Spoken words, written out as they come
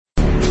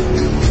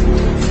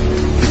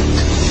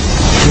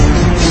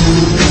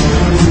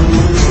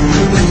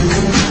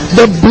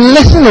The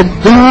blessing of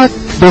God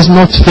does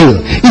not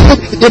fail. He said,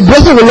 the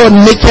blessing of the Lord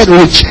maketh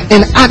rich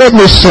and added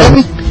no sorrow.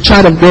 Every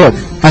child of God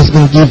has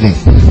been given,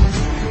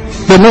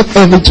 but not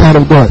every child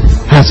of God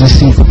has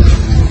received.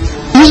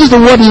 He uses the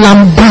word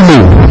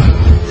lambano.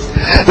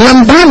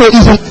 Lambano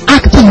is an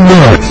active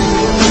word.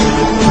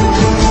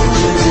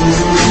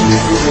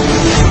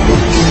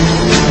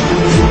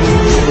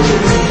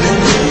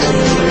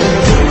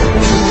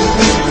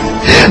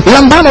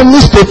 Lambano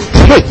means to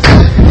take.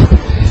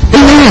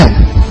 Amen.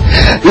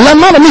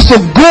 Lambano means to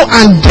go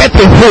and get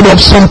a hold of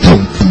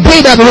something.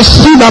 They that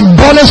receive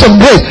abundance of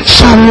grace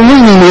shall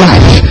reign in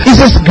life. It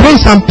says,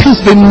 grace and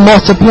peace be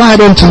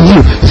multiplied unto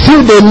you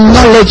through the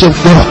knowledge of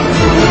God.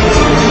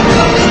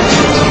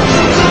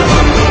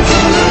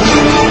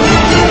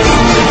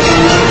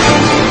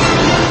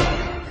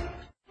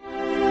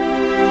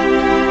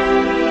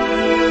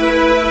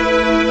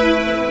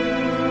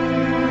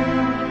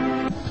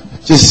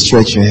 Just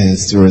stretch your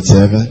hands towards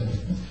heaven.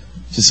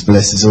 Just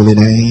bless his holy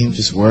name.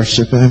 Just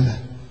worship him.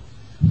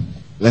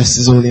 Bless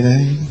his holy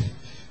name.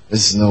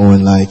 There's no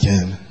one like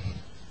him.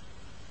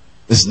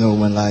 There's no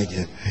one like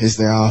him. He's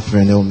the Alpha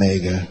and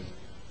Omega.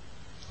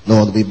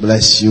 Lord, we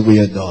bless you. We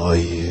adore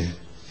you.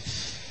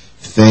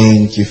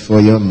 Thank you for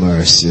your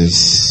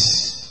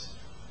mercies.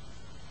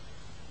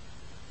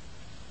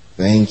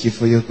 Thank you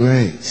for your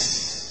grace.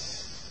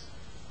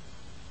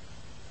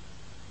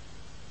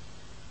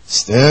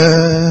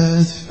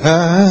 Steadfast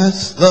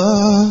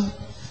love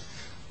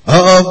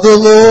of the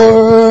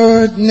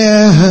Lord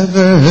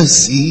never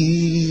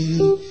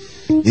ceases.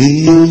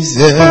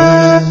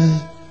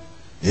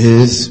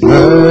 His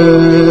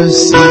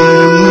mercies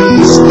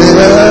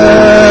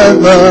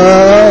never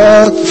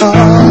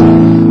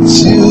come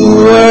to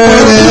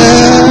an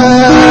end.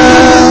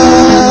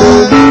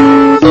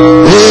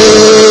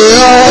 They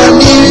are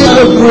near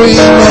every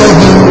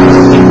moment.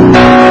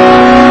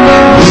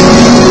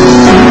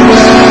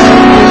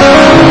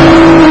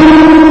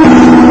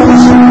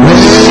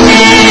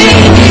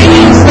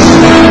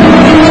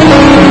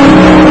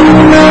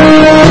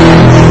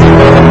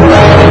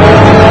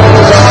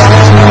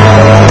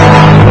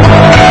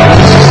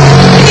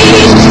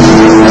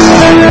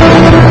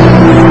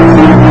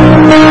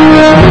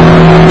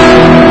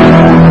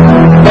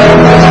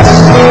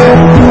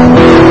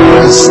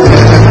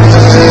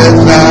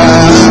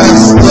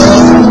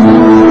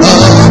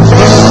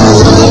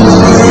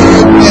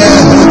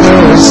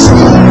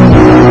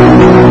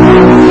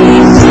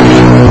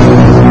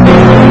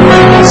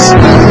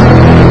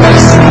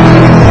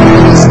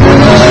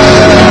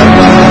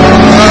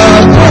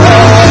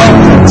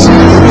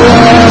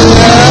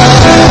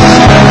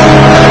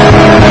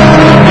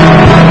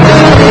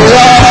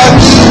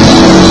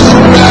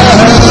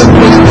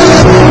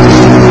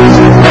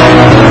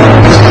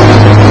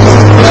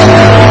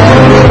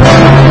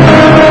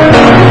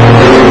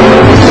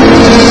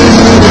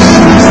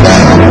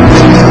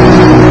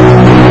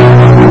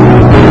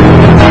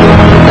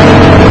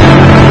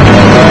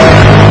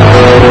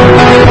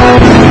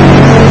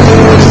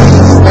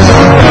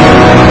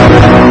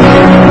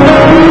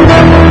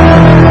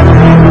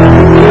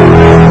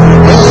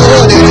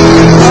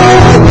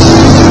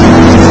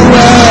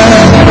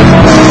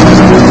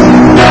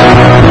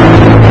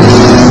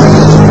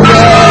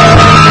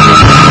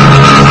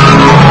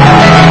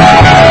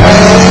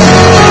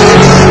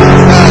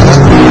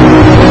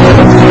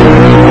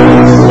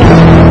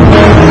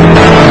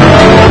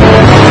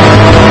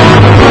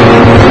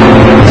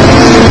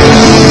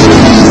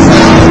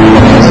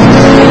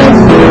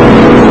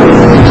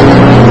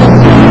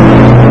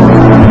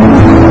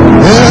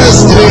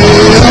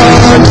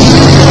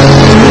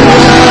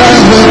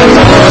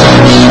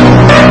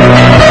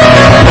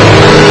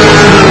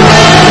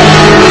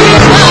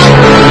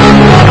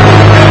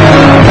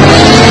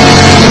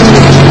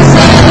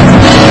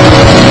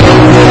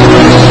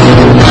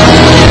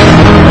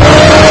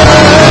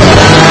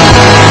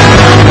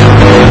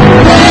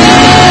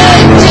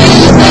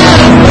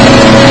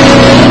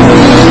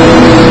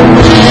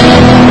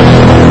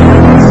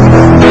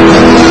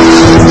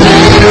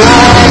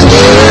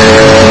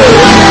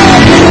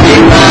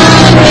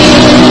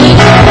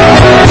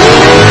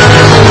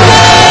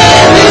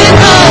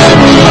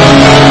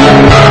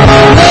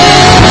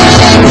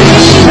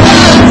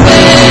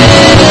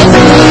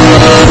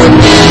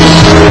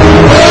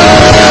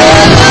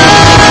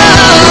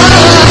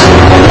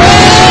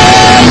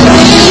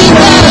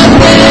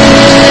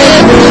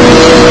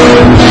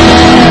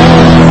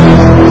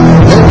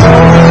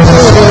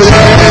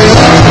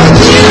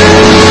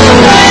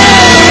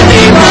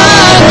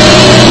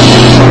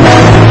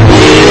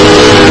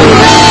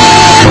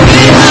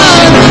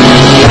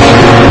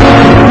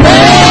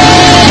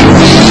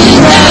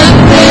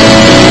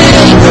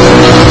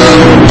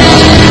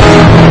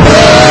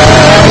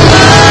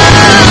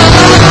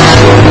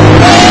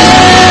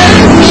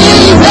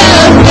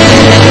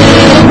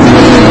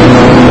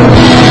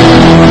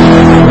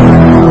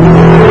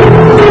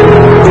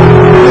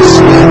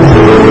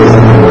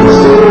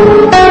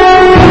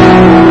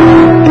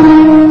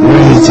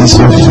 Great is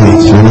your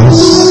faithfulness.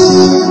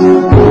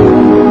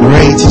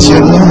 Great is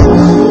your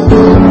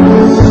love.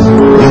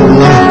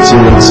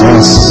 towards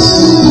us.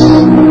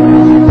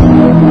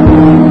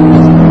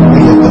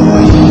 We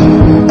adore you.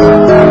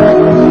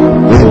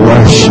 We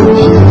worship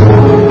you.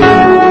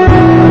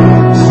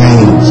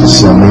 Thank you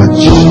so much.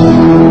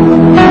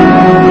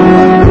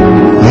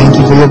 Thank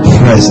you for your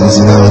presence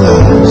in our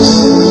lives.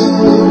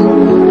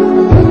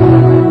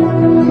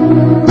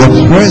 Your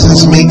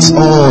presence makes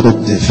all the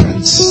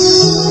difference.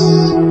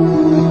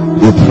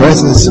 Your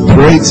presence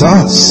separates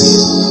us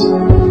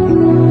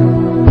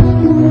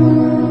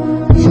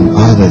from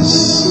others.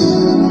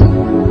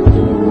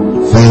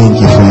 Thank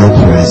you for your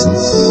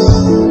presence.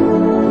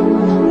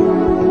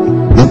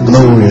 Your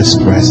glorious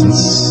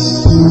presence.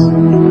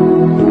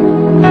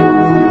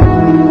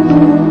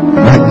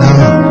 Right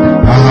now,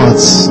 our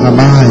hearts, our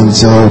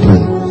minds are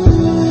open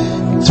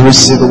to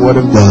receive the word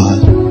of God.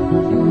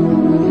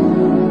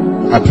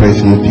 I pray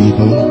for your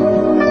people.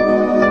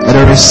 Let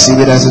her receive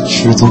it as a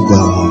truth of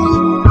God.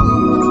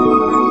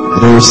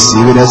 Let her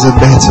receive it as a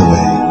better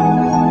way.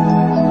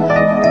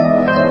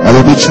 Let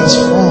her be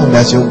transformed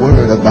as your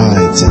word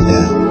abides in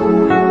them.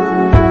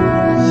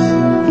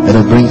 Let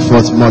her bring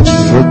forth much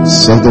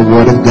fruits of the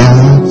word of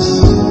God.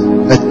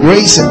 Let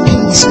grace and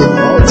peace be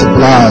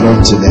multiplied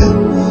unto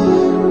them.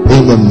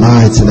 In the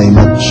mighty name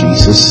of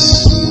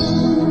Jesus.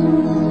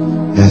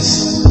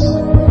 Yes.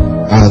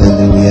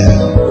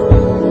 Hallelujah.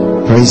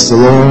 Praise the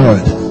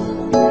Lord.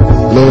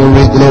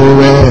 Glory,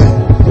 glory.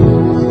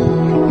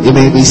 You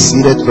may be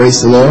seated.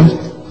 Praise the Lord.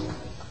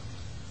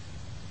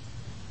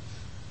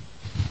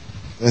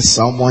 There's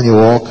someone, you're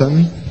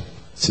welcome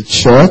to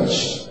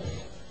church.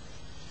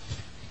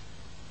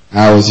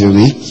 How was your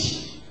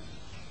week?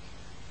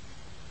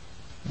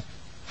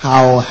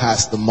 How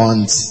has the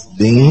month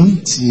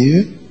been to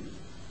you?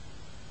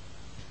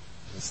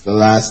 It's the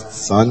last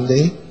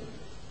Sunday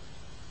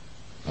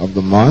of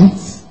the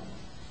month.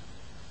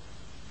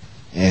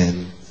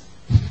 And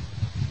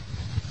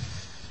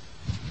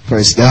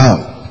praise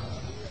God.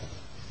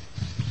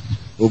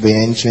 We'll be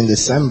entering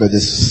December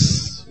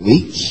this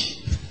week.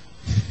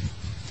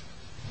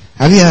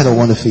 Have you had a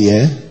wonderful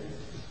year?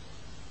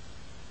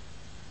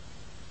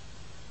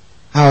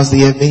 How's the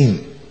year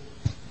been?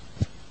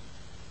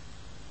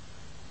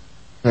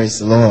 Praise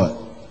the Lord.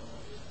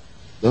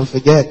 Don't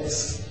forget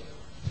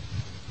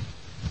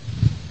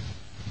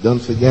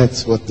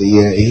what the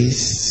year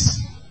is.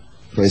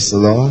 Praise the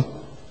Lord.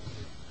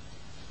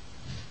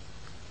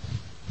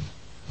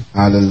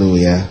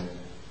 Hallelujah.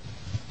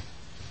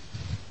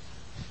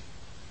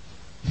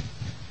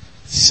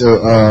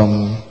 So,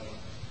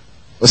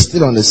 we're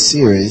still on the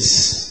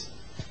series,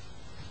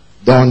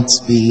 Don't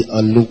Be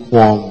a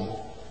Lukewarm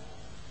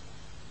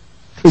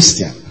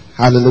Christian.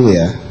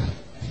 Hallelujah.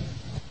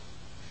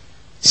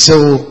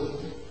 So,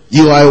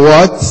 you are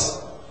what?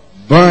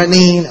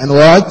 Burning and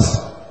what?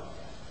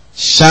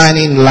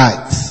 Shining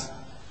light.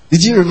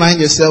 Did you remind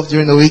yourself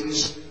during the week?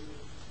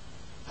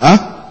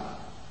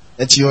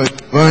 That you are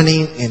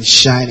burning and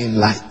shining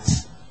light.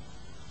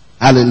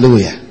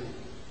 Hallelujah.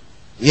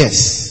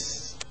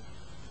 Yes.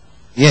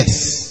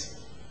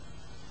 Yes.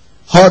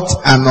 Hot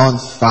and on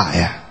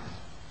fire.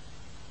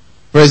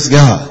 Praise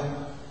God.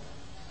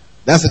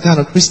 That's the kind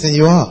of Christian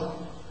you are.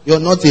 You're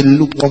not a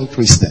lukewarm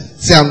Christian.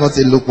 Say, I'm not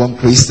a lukewarm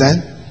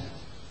Christian.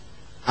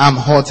 I'm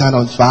hot and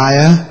on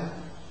fire.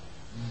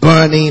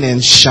 Burning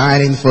and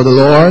shining for the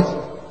Lord.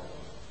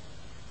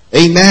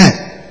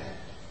 Amen.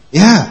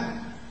 Yeah.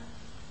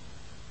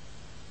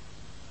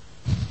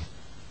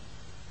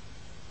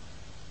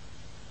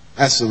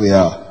 That's who we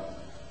are.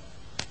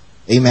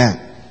 Amen.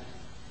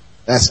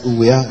 That's who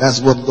we are. That's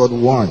what God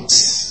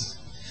wants.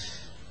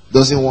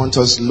 Doesn't want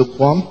us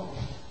lukewarm.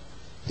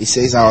 He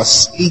says, I'll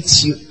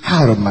spit you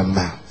out of my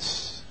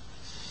mouth.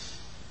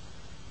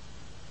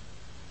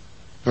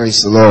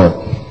 Praise the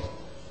Lord.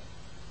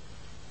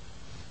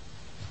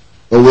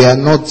 But we are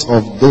not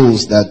of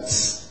those that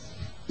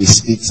He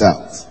spits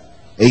out.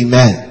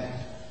 Amen.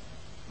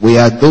 We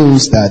are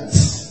those that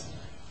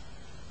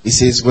He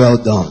says, well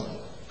done.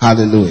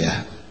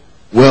 Hallelujah.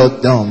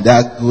 Well done,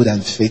 that good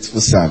and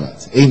faithful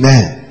servant.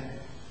 Amen.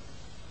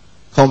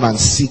 Come and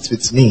sit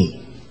with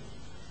me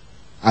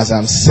as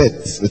I'm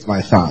set with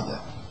my Father.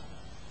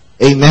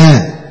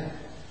 Amen.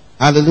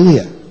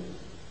 Hallelujah.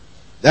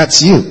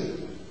 That's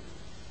you.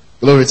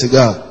 Glory to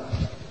God.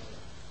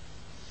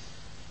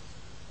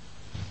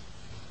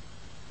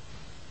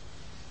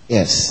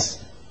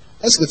 Yes.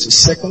 Let's go to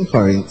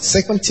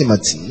 2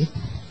 Timothy.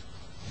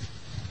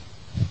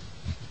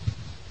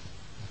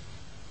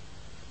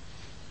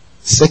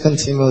 2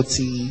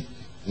 Timothy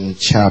in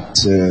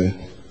chapter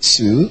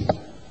 2,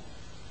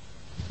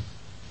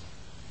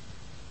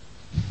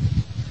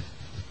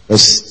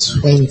 verse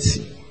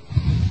 20.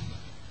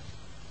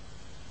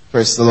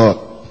 Praise the Lord.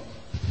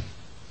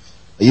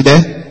 Are you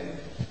there?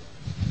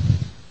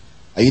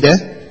 Are you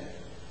there?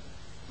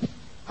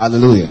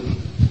 Hallelujah.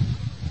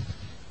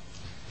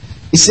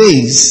 It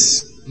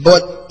says,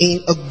 but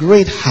in a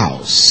great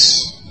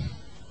house,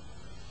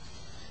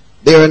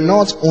 there are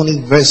not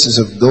only vessels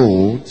of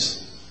gold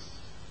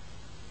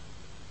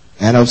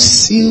and of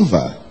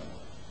silver,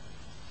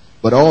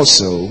 but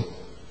also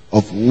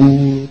of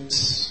wood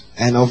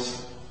and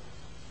of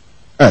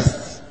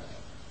earth,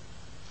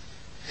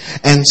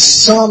 and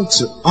some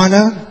to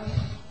honor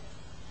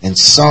and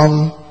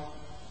some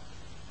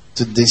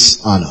to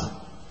dishonor.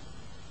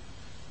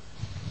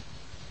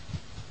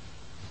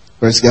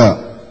 Praise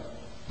God.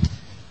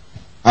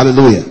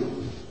 Hallelujah.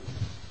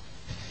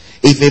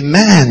 If a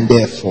man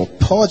therefore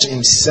purge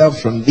himself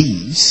from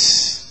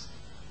these,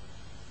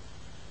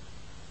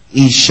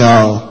 he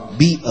shall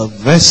be a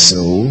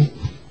vessel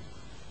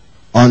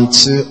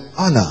unto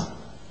honor,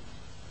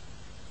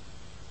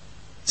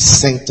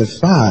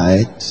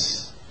 sanctified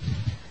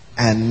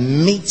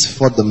and meet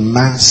for the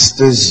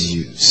master's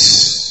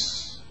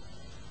use,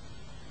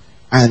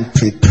 and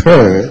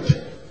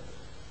prepared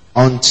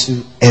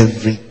unto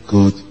every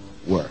good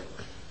work.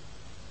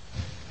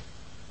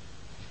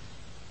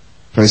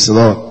 Praise the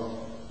Lord.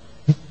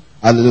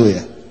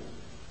 Hallelujah.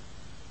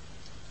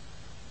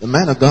 The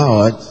man of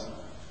God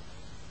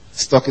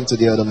is talking to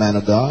the other man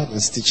of God and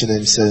is teaching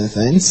him certain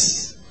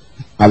things.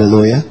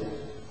 Hallelujah.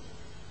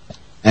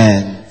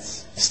 And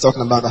he's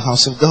talking about the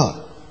house of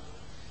God.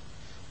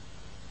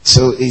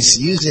 So he's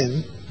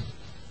using,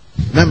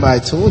 remember I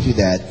told you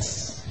that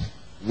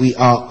we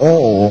are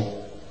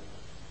all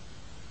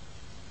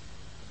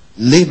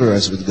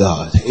laborers with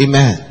God.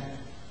 Amen.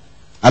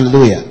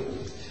 Hallelujah.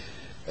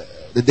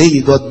 The day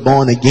you got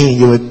born again,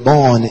 you were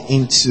born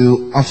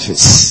into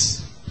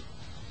office.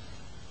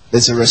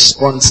 There's a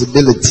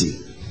responsibility.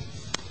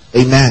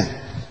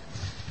 Amen.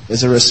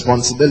 There's a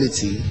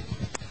responsibility.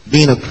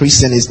 Being a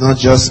Christian is not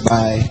just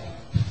by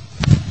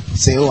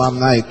saying, oh, I'm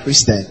not a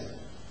Christian.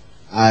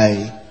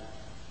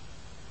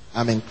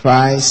 I'm in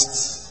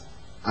Christ.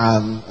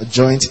 I'm a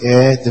joint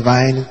heir.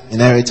 Divine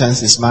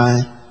inheritance is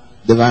mine.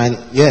 Divine.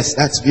 Yes,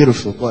 that's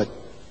beautiful, but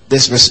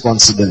there's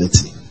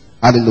responsibility.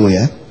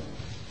 Hallelujah.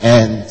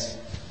 And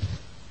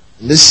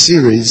in this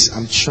series,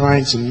 I'm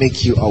trying to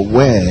make you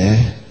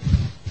aware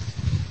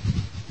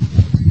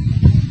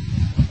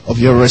of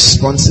your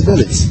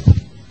responsibility.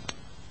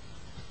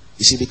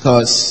 You see,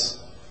 because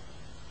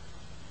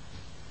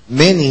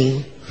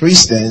many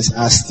Christians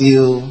are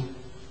still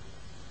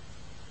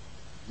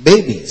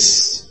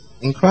babies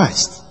in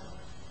Christ,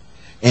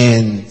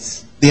 and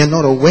they are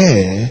not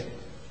aware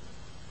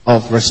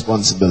of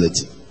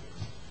responsibility.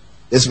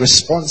 There's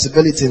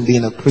responsibility in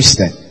being a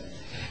Christian,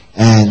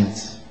 and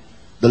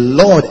the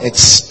Lord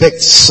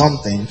expects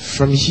something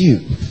from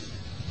you.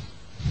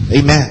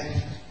 Amen.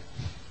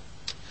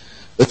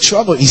 The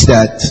trouble is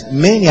that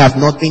many have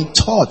not been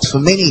taught for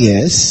many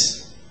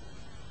years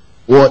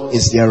what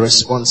is their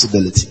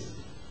responsibility.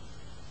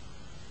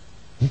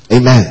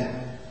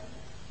 Amen.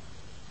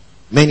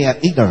 Many are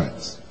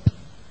ignorant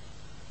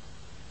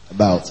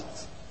about it.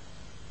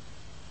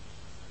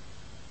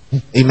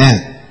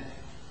 Amen.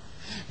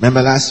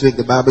 Remember last week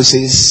the Bible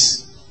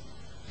says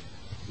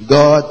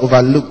God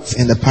overlooked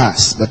in the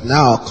past, but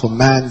now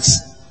commands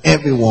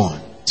everyone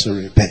to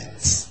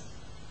repent.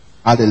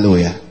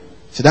 Hallelujah.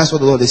 So that's what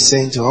the Lord is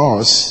saying to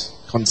us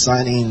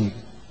concerning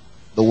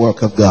the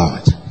work of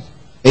God.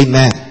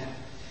 Amen.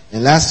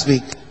 And last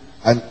week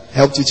I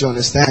helped you to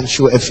understand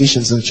through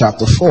Ephesians in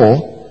chapter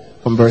 4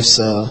 from verse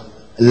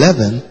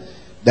 11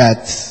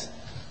 that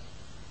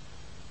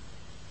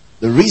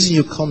the reason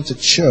you come to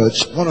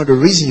church, one of the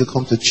reasons you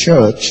come to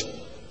church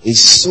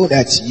is so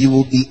that you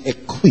will be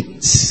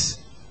equipped.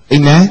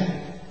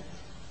 Amen.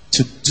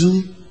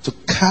 To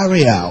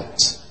carry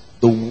out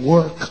the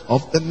work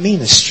of the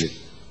ministry.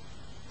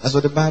 That's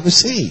what the Bible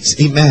says.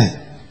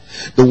 Amen.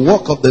 The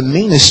work of the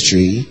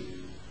ministry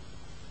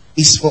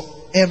is for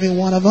every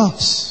one of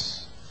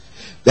us.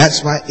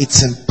 That's why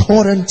it's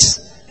important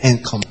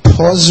and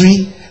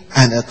compulsory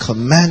and a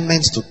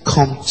commandment to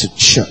come to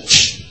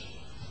church.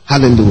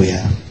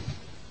 Hallelujah.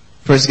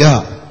 Praise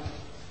God.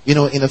 You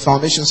know, in the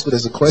foundation school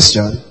there's a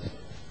question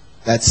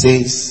that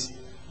says,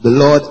 the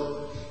Lord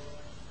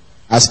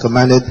has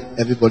commanded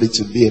everybody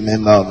to be a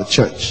member of a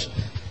church.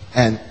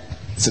 And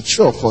it's a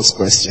true or false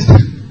question.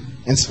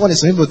 And it's funny,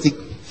 some people think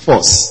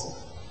false.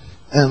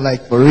 And I'm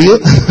like, for real?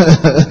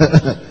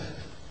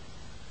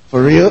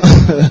 For real?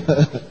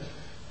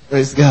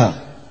 Praise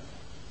God.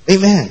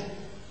 Amen.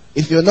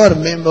 If you're not a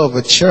member of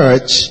a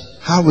church,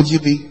 how would you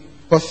be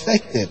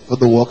perfected for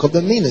the work of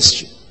the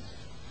ministry?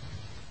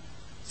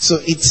 So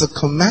it's a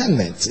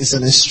commandment. It's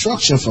an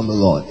instruction from the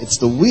Lord. It's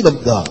the will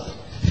of God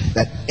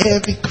that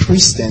every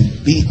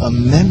Christian be a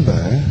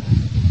member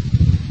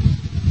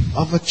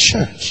of a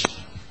church.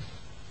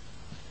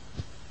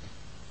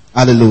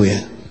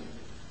 Hallelujah.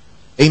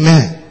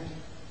 Amen.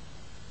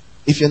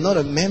 If you're not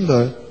a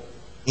member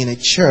in a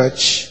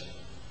church,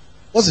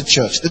 what's a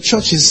church? The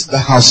church is the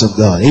house of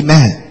God.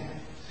 Amen.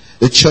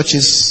 The church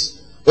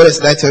is, what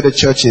did I tell the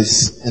church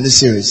is in this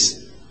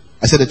series?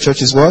 I said the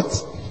church is what?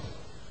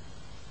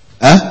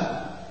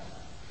 Huh?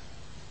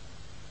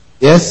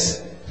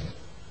 Yes?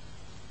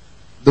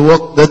 The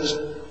work,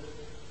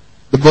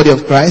 the body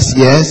of Christ?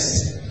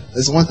 Yes.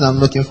 There's one thing I'm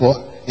looking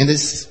for. In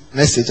this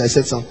message, I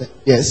said something.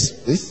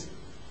 Yes, please.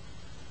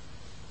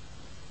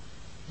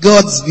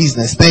 God's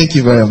business. Thank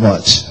you very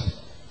much.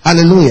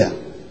 Hallelujah.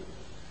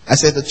 I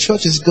said the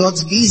church is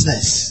God's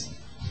business.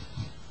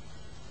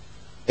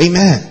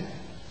 Amen.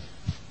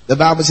 The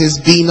Bible says,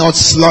 be not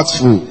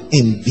slothful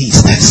in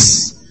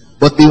business,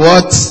 but be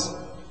what?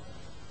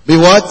 Be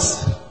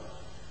what?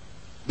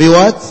 Be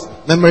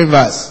what? Memory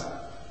verse.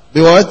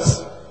 Be what?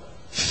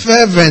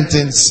 Fervent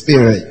in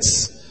spirit.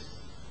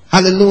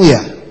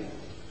 Hallelujah.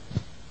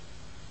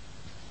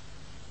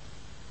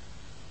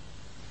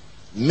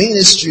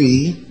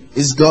 Ministry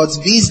is God's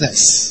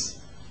business.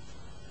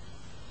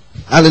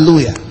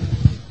 Hallelujah.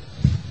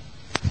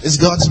 It's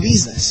God's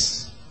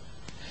business.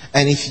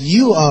 And if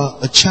you are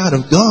a child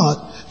of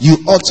God, you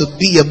ought to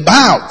be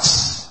about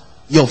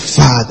your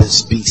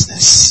Father's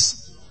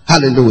business.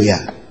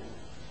 Hallelujah.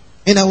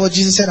 You know what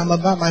Jesus said?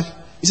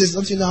 He says,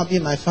 don't you know I'll be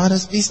in my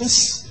Father's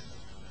business?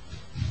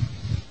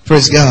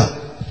 Praise God.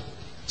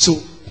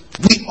 So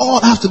we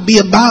all have to be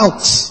about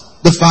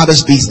the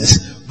Father's business.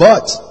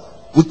 But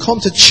we come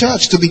to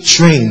church to be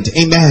trained.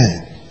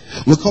 Amen.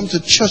 We come to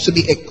church to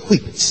be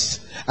equipped.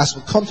 As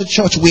we come to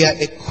church, we are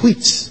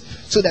equipped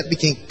so that we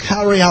can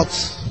carry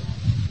out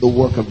the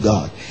work of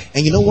God.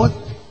 And you know what?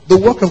 The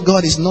work of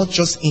God is not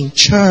just in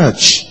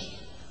church.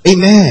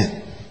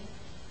 Amen.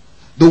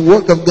 The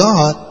work of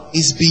God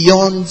is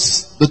beyond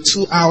the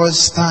 2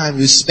 hours time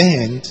you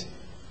spend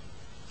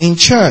in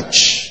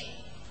church.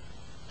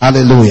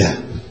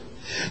 Hallelujah.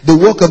 The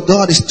work of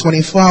God is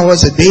 24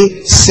 hours a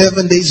day,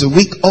 7 days a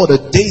week, all the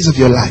days of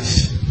your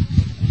life.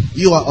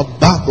 You are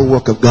about the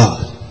work of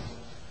God.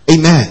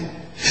 Amen.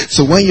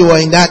 So when you are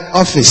in that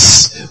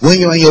office, when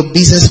you are in your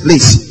business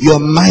place, you are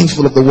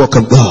mindful of the work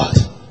of God.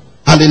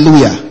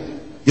 Hallelujah.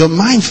 You're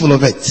mindful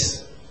of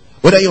it.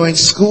 Whether you're in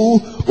school,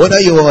 whether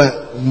you're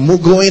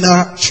going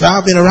out,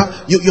 traveling around,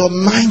 you're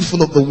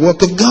mindful of the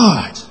work of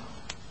God.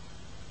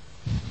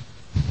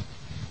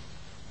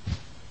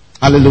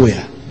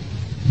 Hallelujah.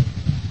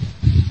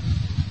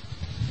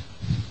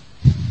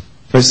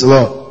 Praise the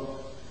Lord.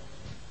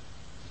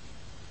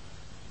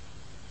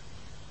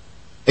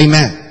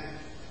 Amen.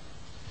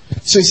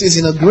 So it says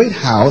in a great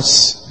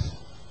house,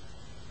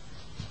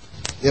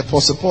 the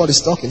Apostle Paul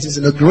is talking, he says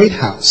in a great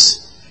house.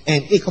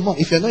 And hey, come on,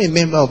 if you're not a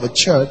member of a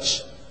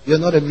church, you're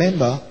not a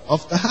member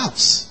of the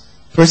house.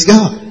 Praise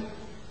God.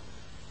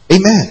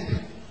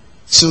 Amen.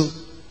 So,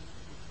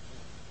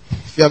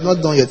 if you have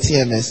not done your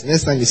TMS,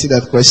 next time you see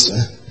that question,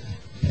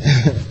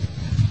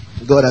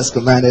 God has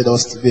commanded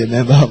us to be a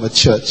member of a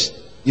church.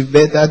 You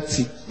better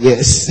tick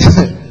yes.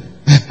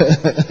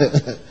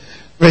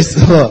 Praise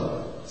the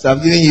Lord. So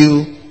I'm giving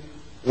you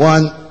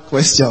one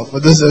question for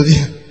those of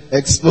you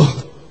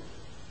exposed.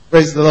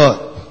 Praise the Lord.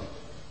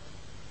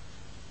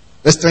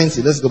 Verse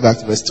 20. Let's go back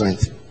to verse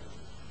 20.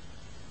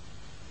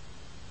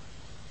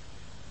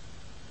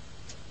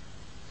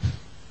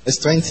 Verse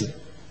 20.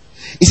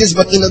 It says,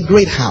 but in a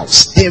great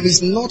house, there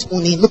is not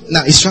only, look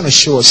now, he's trying to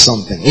show us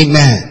something.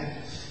 Amen.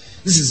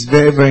 This is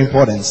very, very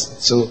important.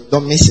 So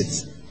don't miss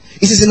it.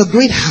 It says, in a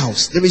great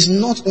house, there is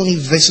not only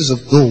vessels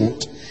of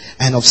gold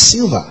and of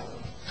silver,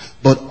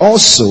 but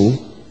also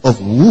of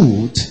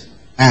wood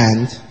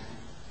and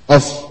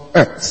of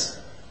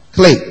earth,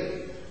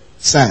 clay,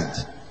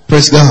 sand.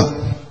 Praise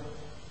God.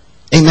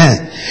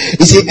 Amen.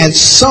 He said, and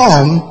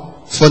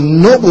some for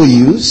noble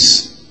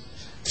use,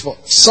 for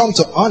some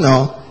to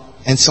honor,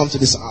 and some to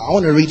dishonor. I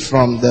want to read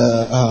from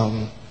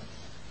the,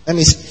 let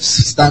me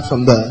start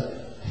from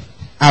the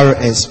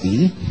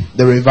RSV,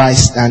 the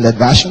Revised Standard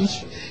Version.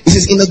 It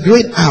says, in a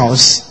great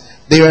house,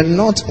 there are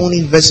not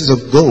only vessels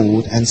of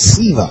gold and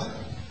silver,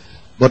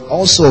 but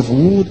also of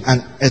wood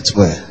and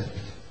earthenware,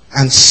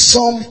 and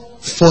some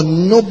for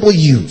noble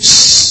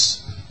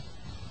use.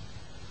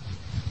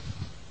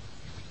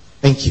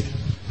 Thank you.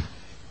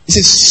 It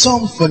says,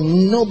 some for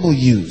noble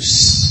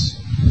use,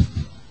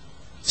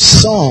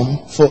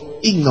 some for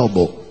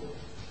ignoble.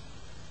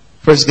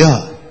 Praise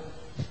God.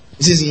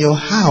 It says, in your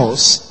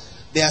house,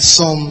 there are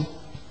some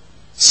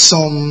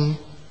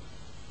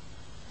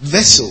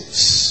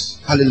vessels.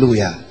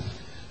 Hallelujah.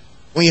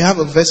 When you have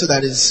a vessel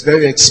that is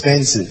very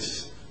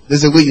expensive,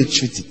 there's a way you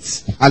treat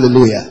it.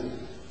 Hallelujah.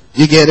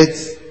 You get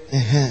it?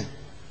 Uh-huh.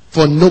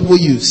 For noble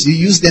use. You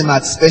use them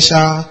at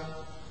special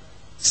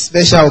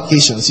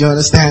occasions. You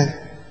understand?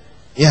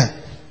 Yeah.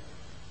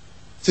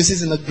 So it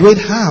says in a great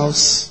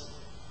house,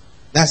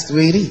 that's the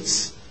way it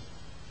is.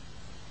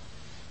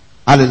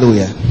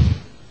 Hallelujah.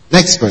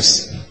 Next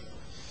verse.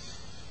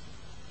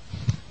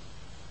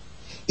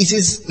 It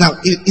says, now,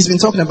 he's been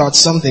talking about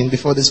something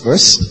before this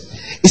verse.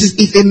 It says,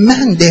 if a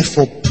man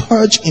therefore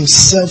purge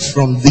himself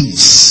from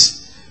these.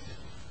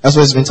 That's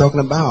what he's been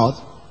talking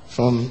about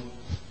from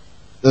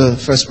the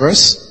first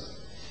verse.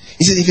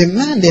 He says, if a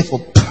man therefore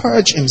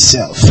purge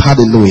himself,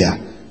 hallelujah,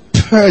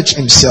 purge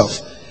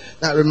himself.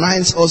 That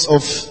reminds us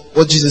of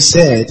what Jesus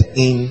said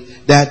in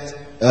that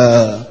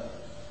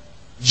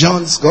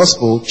John's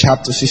Gospel,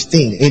 chapter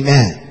 15.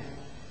 Amen.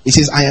 It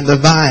says, I am the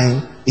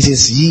vine. It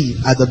says, ye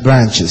are the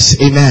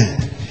branches.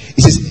 Amen.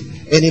 It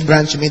says, any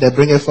branch in me that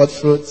bringeth forth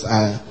fruit,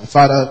 my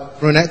Father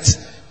pruneth,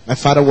 my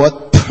Father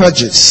what?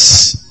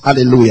 Purges.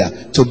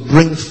 Hallelujah. To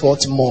bring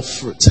forth more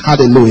fruit.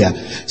 Hallelujah.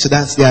 So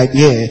that's the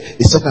idea.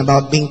 It's talking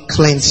about being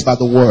cleansed by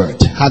the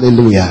word.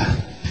 Hallelujah.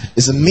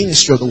 It's a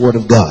ministry of the word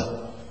of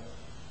God.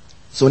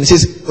 So when it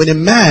says, when a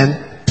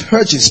man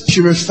purges,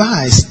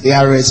 purifies, the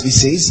RSV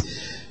says,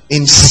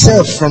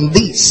 himself from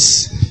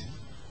this.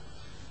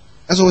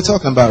 That's what we're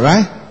talking about,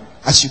 right?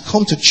 As you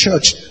come to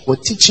church, we're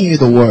teaching you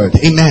the word.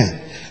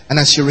 Amen. And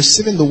as you're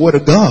receiving the word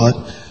of God,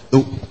 the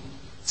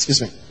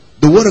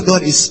word of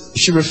God is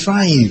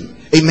purifying you.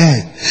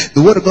 Amen.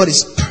 The word of God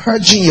is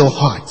purging your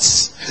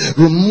hearts,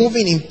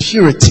 removing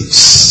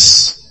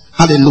impurities.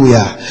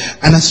 Hallelujah.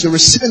 And as you're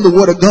receiving the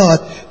word of God,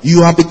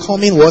 you are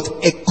becoming what?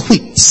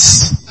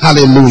 Equipped.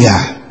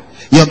 Hallelujah.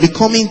 You are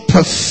becoming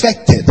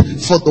perfected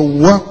for the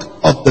work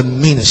of the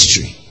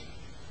ministry.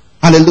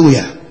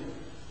 Hallelujah.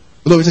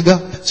 Glory to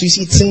God. So you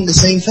see, it's saying the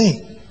same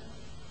thing.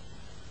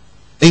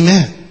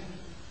 Amen.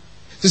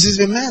 So it says,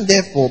 the man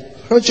therefore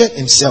purgeth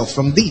himself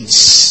from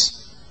these.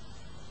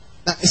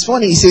 Now it's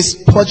funny, he says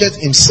purgeth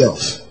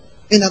himself.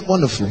 Isn't that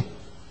wonderful?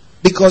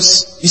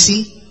 Because you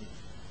see,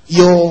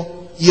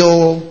 you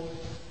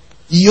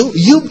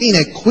being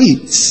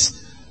equipped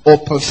or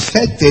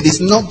perfected is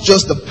not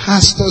just the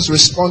pastor's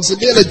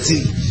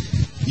responsibility.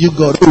 You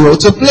got a role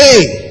to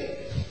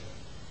play.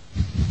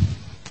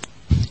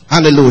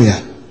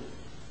 Hallelujah.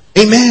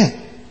 Amen.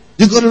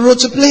 You got a role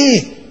to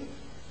play.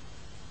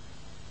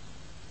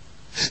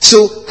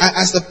 So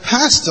as the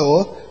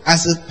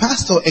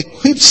pastor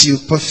equips you,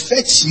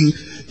 perfects you,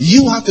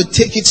 you have to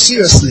take it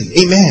seriously.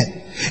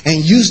 Amen.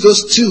 And use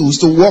those tools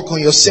to work on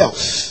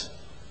yourself.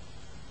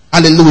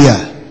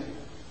 Hallelujah.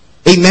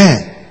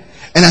 Amen.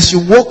 And as you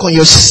work on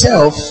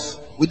yourself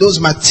with those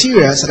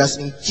materials that has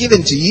been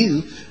given to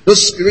you,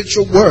 those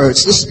spiritual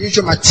words, those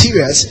spiritual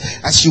materials,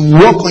 as you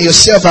work on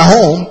yourself at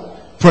home,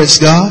 praise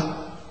God.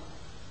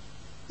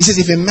 He says,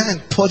 if a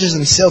man purges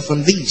himself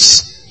from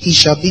these, he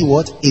shall be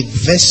what? A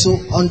vessel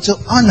unto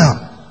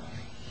honor.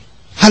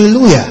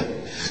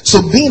 Hallelujah.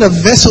 So being a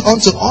vessel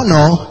unto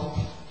honor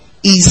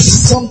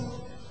is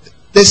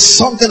there's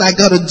something I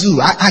gotta do.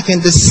 I can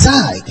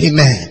decide.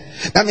 Amen.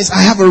 That means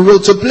I have a role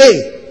to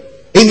play.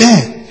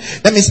 Amen.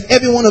 That means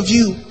every one of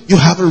you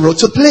have a role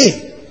to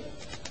play.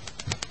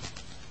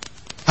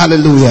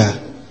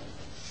 Hallelujah.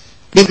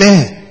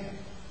 Amen.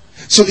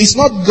 So it's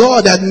not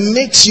God that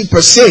makes you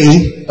per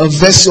se a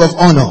vessel of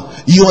honor.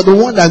 You are the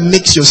one that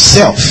makes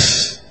yourself.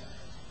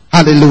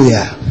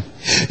 Hallelujah.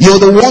 You're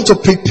the one to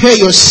prepare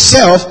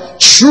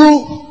yourself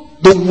through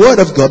the word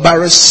of God, by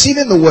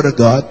receiving the word of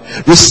God,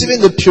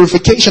 receiving the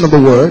purification of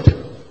the word,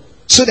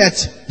 so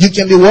that you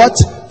can be what?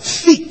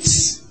 Fit.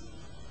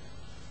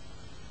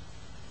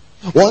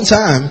 One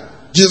time,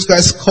 Jesus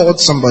Christ called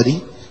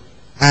somebody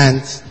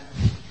and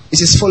he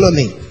says, follow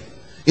me.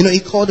 You know, he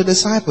called the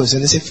disciples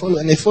and they said, follow,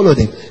 and they followed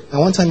him. And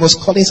one time he was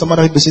calling some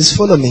other people, he says,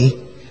 follow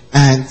me.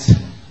 And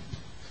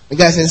the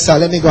guy said, sir,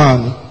 let me go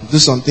and do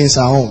some things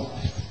at home.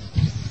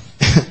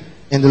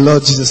 And the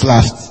Lord Jesus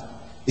laughed.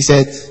 He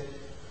said,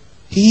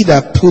 he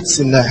that puts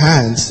in the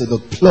hands to the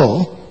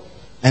plow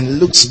and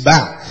looks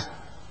back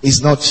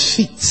is not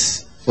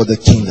fit for the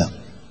kingdom.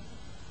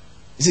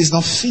 He says,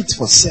 not fit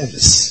for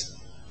service.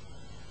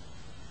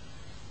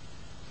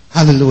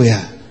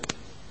 Hallelujah.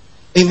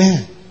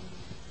 Amen.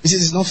 He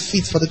says, it's not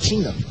fit for the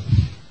kingdom.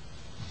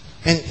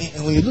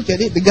 And when you look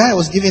at it, the guy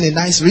was giving a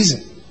nice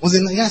reason. Was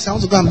it, yes, I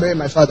want to go and bury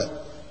my father.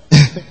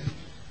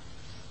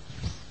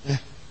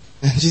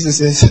 And Jesus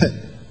says,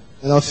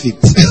 you're not fit.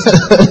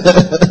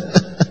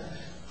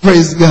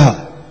 Praise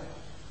God.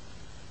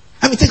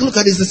 I mean, take a look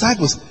at his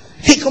disciples.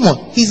 Hey, come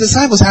on. His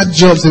disciples had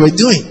jobs they were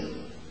doing.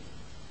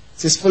 He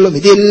says, follow me.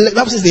 The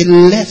Bible says they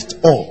left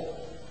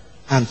all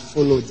and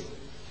followed him.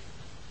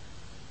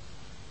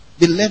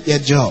 They left their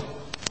job.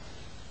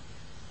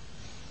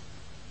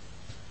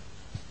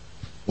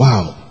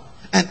 Wow.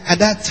 And at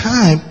that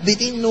time, they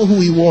didn't know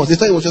who he was. They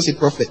thought he was just a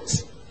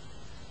prophet.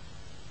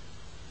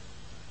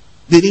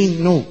 They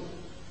didn't know.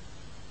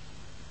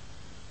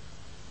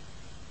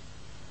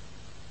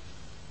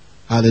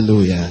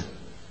 Hallelujah.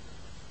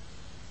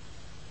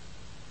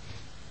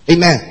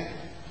 Amen.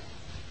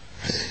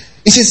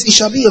 It says, he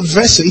shall be a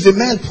vessel. If a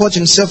man purge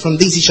himself from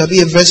these, he shall be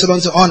a vessel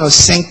unto honor,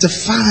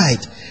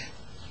 sanctified,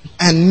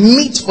 and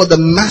meet for the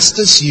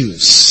master's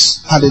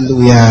use.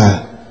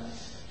 Hallelujah.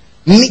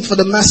 Meet for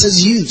the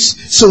master's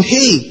use. So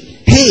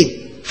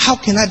hey, how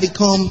can I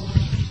become?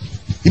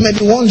 You might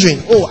be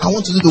wondering, oh, I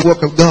want to do the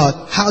work of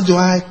God. How do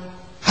I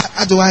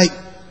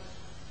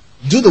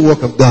do the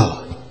work of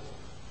God?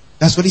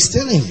 That's what he's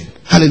telling you.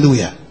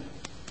 Hallelujah.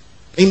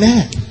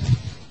 Amen.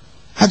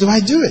 How do I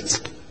do it?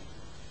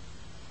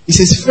 He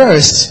says,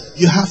 first,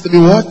 you have to be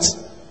what?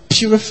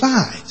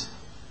 Purified.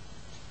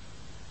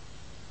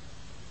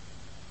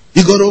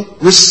 You got to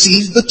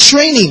receive the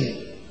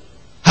training.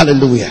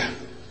 Hallelujah.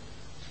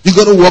 You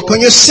got to work on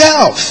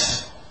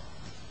yourself.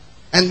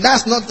 And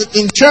that's not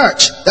in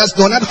church. That's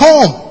done at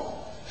home.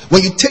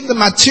 When you take the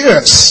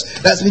materials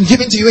that's been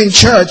given to you in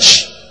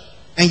church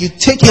and you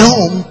take it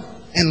home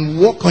and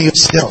work on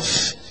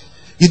yourself.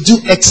 You do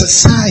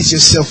exercise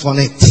yourself on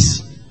it.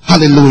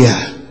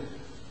 Hallelujah.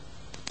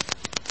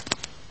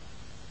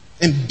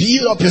 And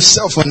build up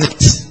yourself on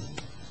it.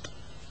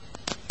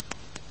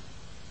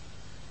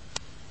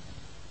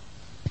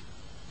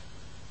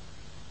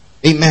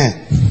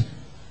 Amen.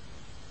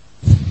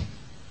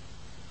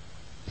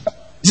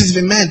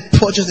 a man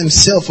purges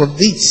himself of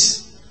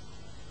this,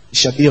 he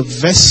shall be a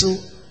vessel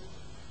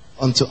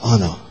unto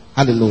honor.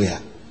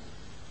 Hallelujah.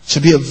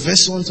 Shall be a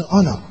vessel unto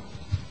honor.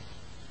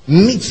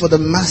 Meet for the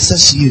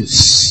master's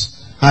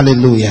use.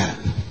 Hallelujah.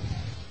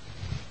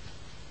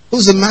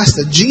 Who's the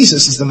master?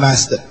 Jesus is the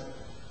master.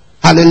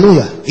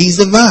 Hallelujah. He's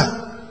the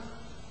vine.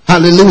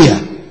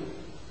 Hallelujah.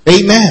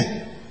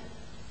 Amen.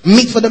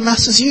 Meet for the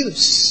master's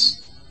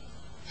use.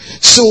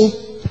 So,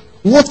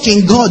 what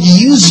can God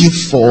use you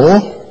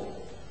for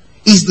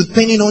is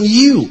depending on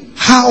you.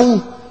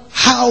 How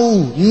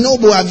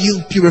noble have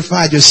you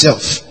purified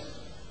yourself?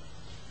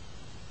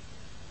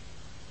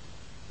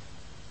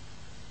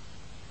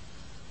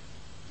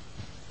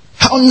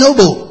 How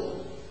noble.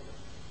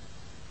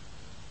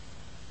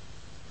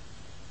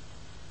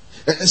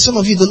 And some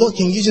of you, the Lord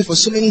can use you for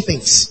so many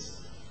things.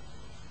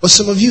 But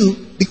some of you,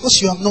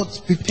 because you have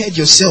not prepared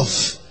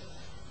yourself,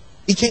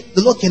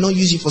 the Lord cannot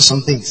use you for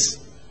some things.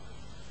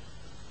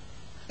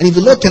 And if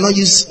the Lord cannot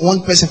use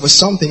one person for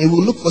something, He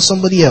will look for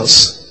somebody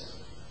else.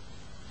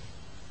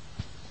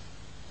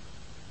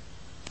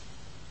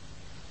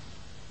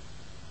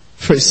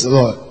 Praise the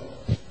Lord.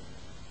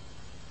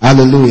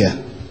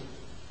 Hallelujah.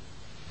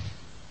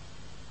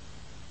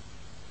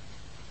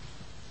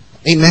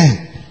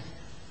 Amen.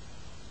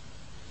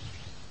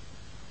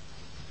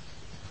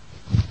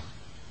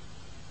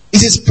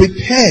 It is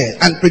prepared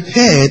and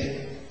prepared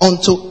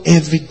unto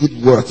every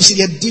good work. You see,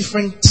 there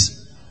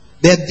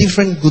are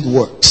different good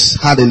works.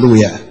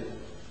 Hallelujah.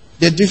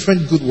 There are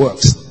different good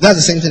works. That's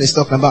the same thing he's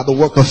talking about, the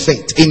work of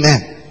faith.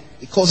 Amen.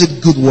 He calls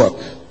it good work.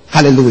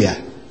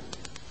 Hallelujah.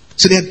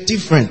 So there are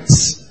different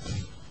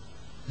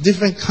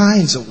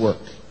kinds of work.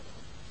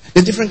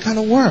 There are different kind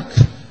of work.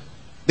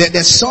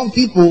 There's some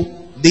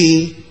people,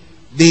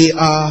 they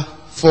are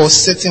for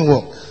certain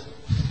work.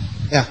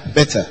 Yeah,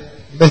 better.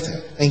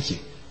 Thank you.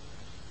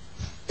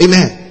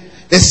 Amen.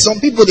 There's some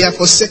people, they are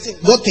for certain,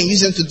 God can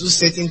use them to do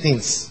certain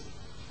things.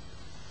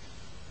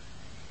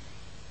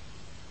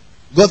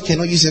 God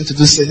cannot use them to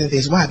do certain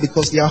things. Why?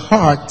 Because their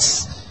heart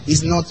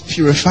is not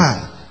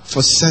purified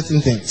for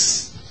certain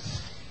things.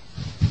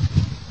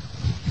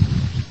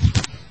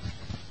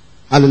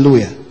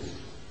 Hallelujah.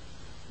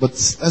 But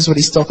that's what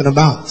he's talking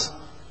about.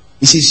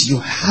 He says you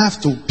have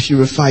to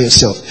purify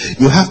yourself.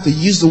 You have to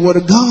use the word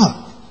of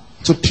God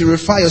to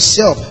purify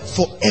yourself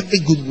for every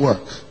good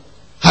work.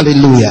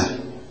 Hallelujah.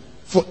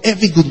 For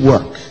every good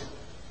work.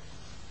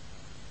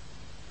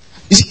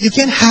 You see, you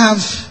can't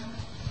have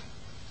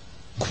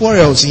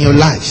quarrels in your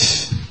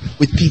life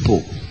with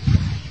people.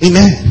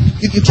 Amen.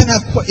 You can't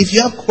have, if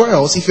you have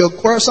quarrels, if you're a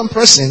quarrelsome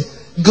person,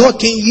 God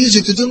can use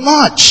you to do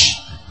much.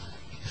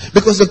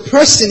 Because the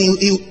person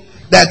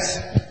that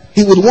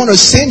He would want to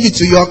send you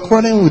to, you are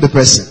quarreling with the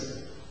person.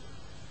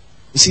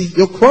 You see,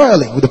 you're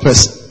quarreling with the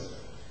person.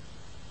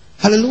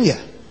 Hallelujah.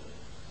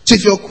 So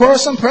if you're a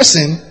quarrelsome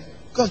person,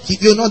 God,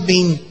 you're not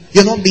being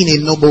a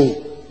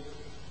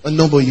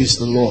noble use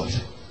to the Lord.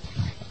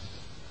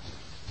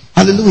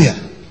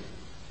 Hallelujah.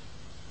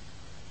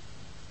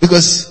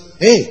 Because,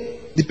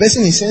 hey, the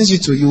person He sends you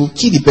to, you will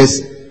kill the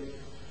person.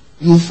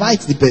 You will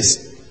fight the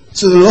person.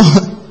 So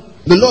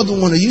the Lord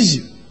don't want to use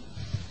you.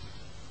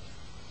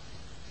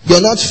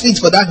 You're not fit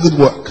for that good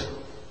work.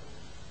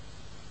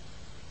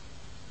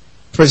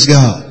 Praise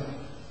God.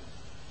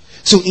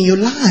 So in your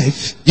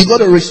life, you got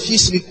to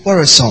refuse to be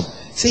quarrelsome.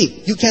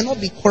 See, you cannot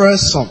be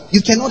quarrelsome.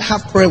 You cannot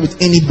have quarrel with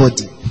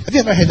anybody. Have you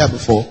ever heard that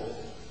before?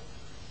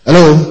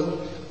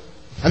 Hello?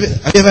 Have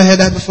you ever heard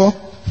that before?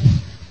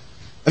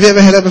 Have you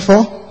ever heard that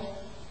before?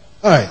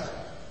 Alright.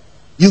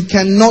 You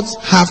cannot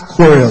have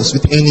quarrels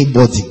with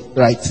anybody,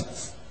 right?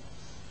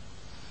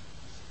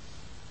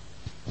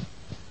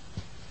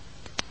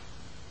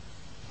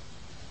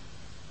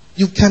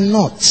 You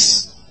cannot.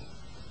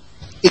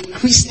 A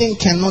Christian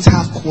cannot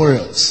have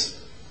quarrels.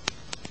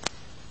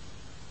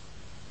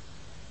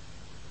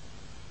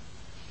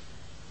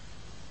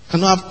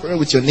 Cannot have quarrel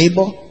with your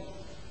neighbor.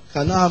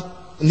 Cannot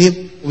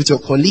have with your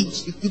colleague.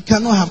 You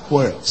cannot have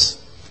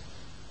quarrels.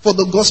 For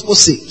the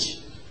gospel's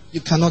sake, you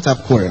cannot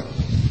have quarrel.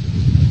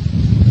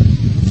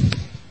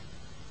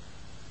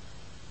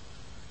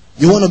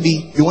 You want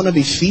to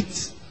be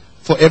fit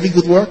for every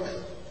good work?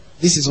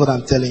 This is what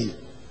I'm telling you.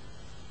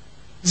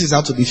 This is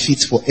how to be fit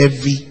for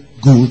every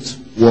good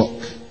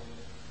work.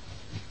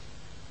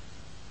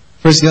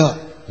 Praise God.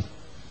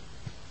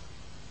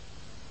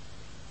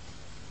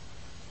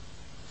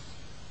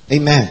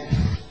 Amen.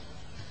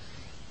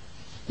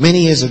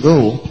 Many years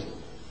ago,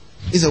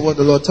 this is what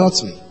the Lord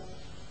taught me.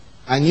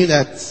 I knew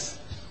that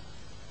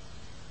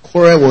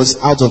quarrel was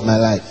out of my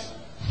life.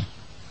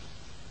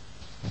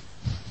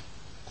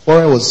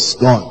 Quarrel was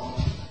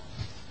gone.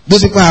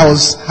 Those people I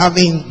was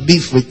having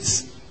beef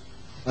with,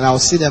 when I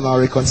would see them, I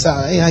would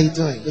reconcile. Hey, how you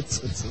doing? Good.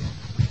 You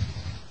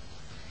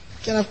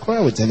can't have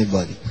quarrel with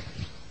anybody.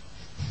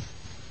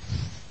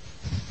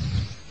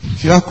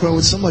 If you have quarrel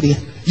with somebody,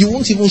 you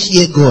won't even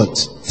hear God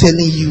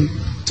telling you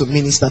to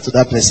minister to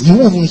that person. You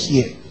won't even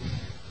hear.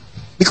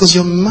 Because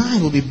your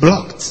mind will be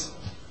blocked.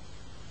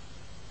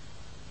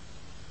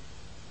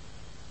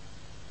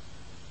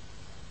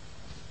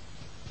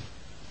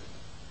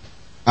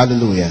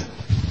 Hallelujah.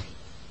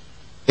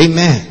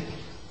 Amen.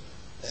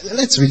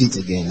 Let's read it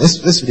again.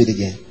 Let's read it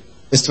again.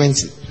 Verse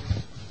 20.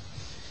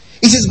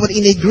 It says, but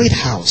in a great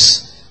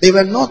house, there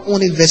were not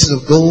only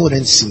vessels of gold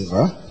and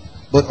silver,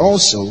 but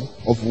also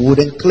of wood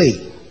and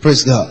clay.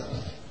 Praise God.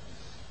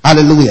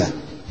 Hallelujah.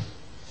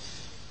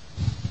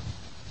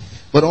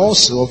 But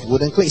also of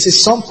wood and clay. It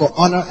says, some for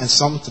honor and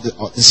some to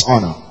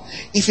dishonor.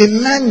 If a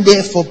man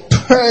therefore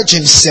purge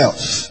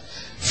himself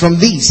from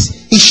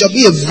these, he shall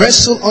be a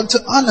vessel unto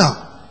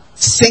honor,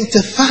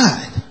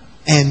 sanctified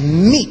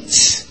and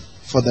meet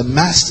for the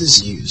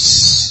master's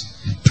use,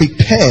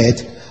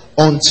 prepared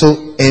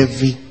unto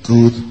every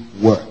good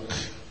work.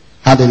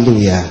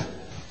 Hallelujah.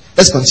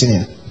 Let's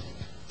continue.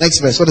 Next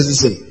verse. What does it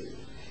say?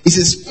 It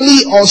says,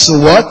 flee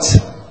also what?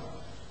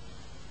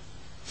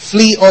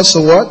 Flee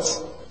also what?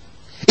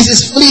 It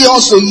says, flee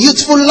also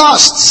youthful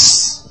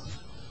lusts.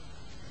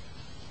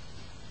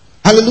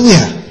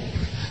 Hallelujah.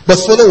 But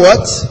follow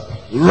what?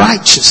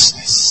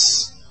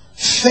 Righteousness,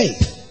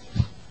 faith,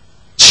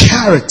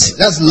 charity.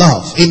 That's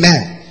love.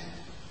 Amen.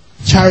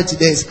 Charity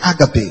there is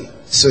agape.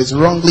 So it's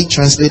wrongly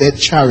translated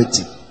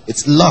charity.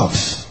 It's love.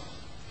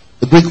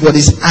 The Greek word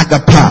is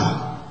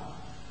agapa.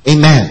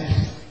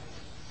 Amen.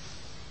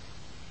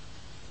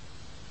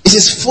 It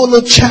says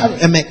follow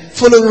charity.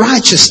 Follow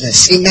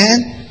righteousness.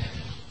 Amen.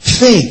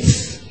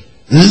 Faith,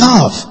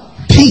 love,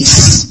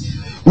 peace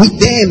with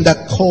them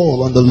that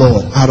call on the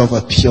Lord out of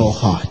a pure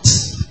heart.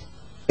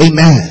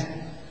 Amen.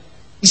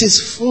 He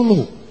says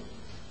follow.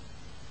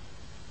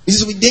 He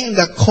says with them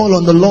that call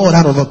on the Lord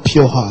out of a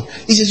pure heart.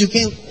 He says you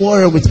can't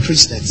quarrel with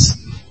Christians.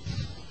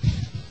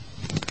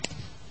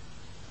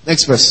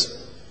 Next verse.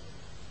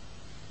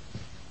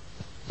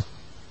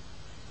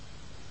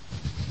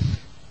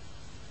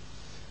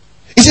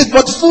 He says,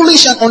 but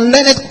foolish and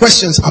unlearned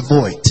questions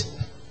avoid.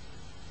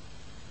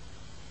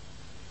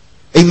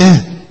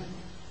 Amen.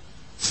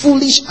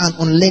 Foolish and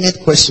unlearned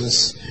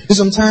questions. Because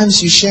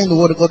sometimes you share the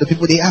word of God to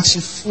people, they ask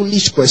you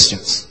foolish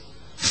questions.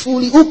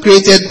 Who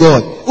created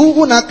God?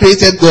 Who not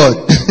created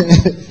God?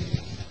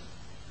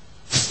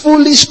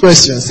 Foolish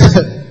questions.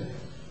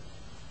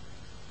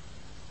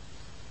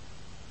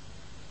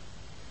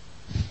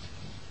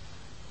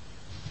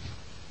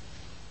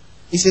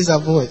 He says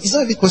avoid. It's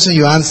not every question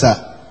you answer.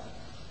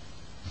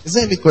 It's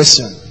not every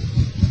question.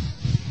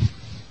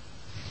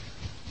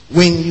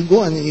 When you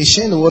go and you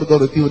share the word of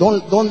God with people,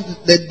 don't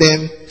let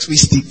them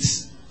twist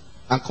it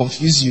and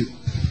confuse you.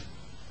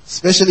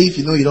 Especially if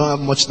you know you don't have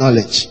much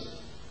knowledge.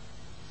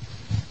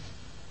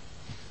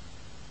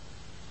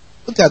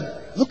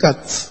 Look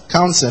at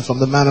counsel from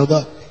the man of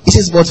God. He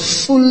says, but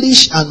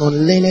foolish and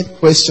unlearned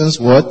questions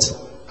what?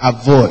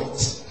 Avoid.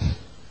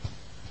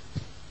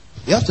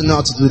 You have to know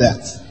how to do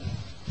that.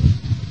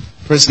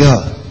 Praise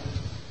God.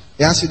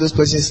 They ask you those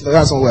questions.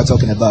 That's what we're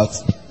talking about.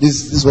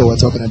 This is what we're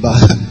talking about.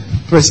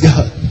 Praise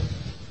God.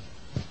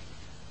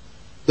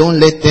 Don't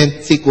let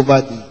them take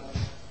over the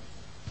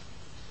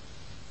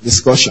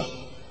discussion.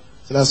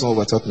 So that's what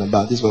we're talking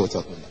about. This is what we're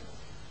talking about.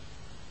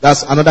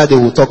 That's another day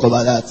we'll talk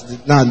about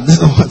that. Now, this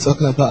is what we're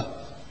talking about.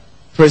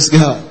 Praise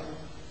God.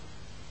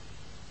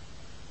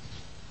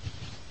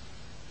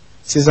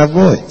 It says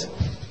avoid.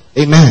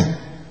 Amen.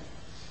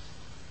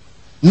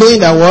 Knowing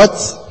that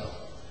what?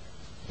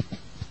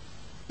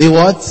 They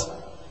what?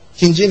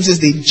 King James says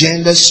they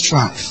gender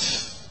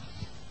strife.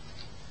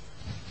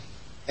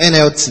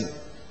 NLT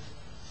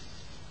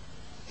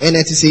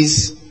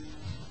says,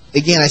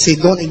 again I say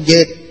don't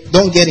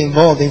get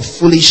involved in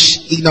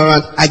foolish,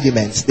 ignorant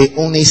arguments. They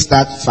only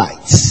start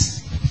fights.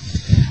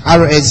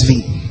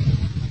 RSV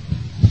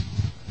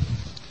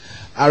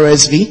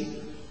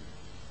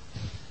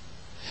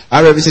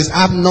says,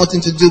 have nothing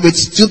to do with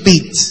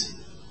stupid,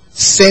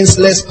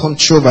 senseless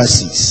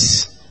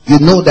controversies. You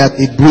know that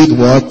they breed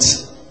what?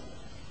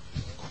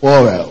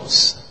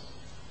 Quarrels.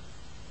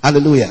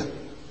 Hallelujah.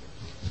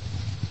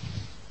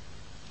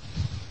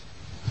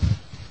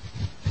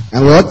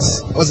 And what?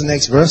 What's the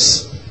next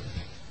verse?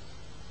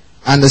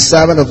 And the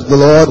servant of the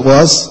Lord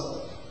was,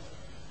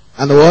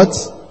 and the what?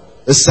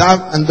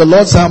 And the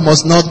Lord's servant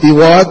must not be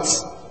what?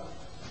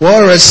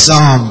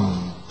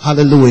 Quarrelsome.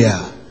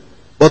 Hallelujah.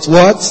 But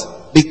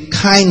what? Be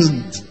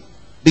kind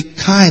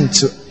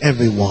to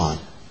everyone.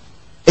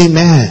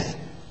 Amen.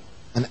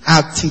 An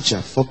art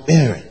teacher,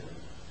 forbearing.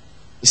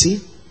 You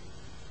see?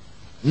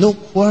 No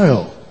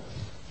quarrel.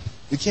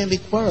 You can't be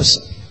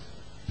quarrelsome.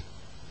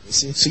 You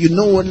see? So you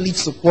know what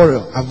leads to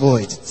quarrel.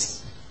 Avoid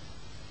it.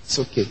 It's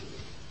okay.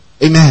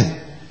 Amen.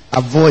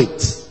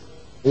 Avoid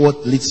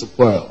what leads to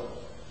quarrel.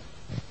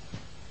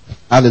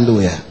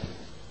 Hallelujah.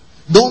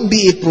 Don't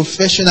be a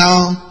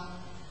professional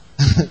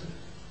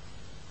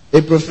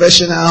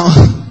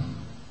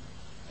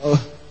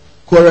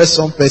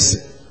quarrelsome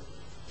person.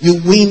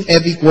 You win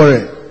every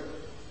quarrel.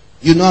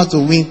 You know how to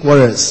win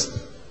quarrels.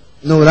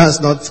 No, that's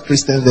not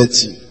Christian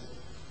virtue.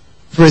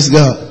 Praise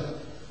God.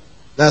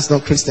 That's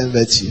not Christian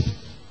virtue.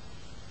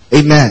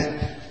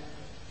 Amen.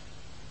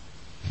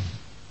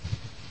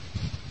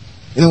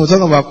 You know, we're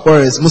talking about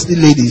quarrels. Mostly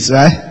ladies,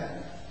 right?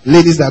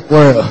 Ladies that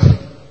quarrel.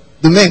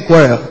 The men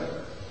quarrel.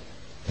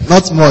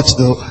 Not much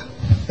though.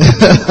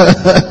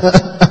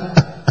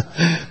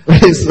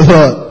 Praise the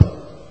Lord.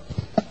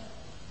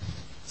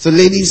 So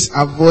ladies,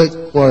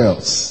 avoid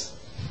quarrels.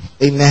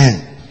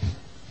 Amen.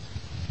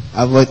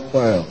 Avoid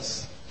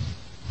quarrels.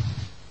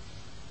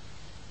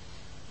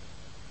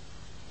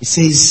 It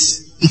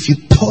says, if you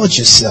purge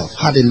yourself,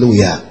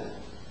 hallelujah.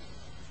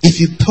 If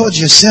you purge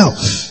yourself,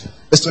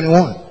 verse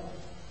 21,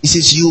 it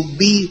says, you'll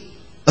be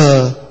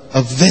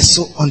a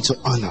vessel unto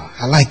honor.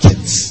 I like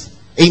it.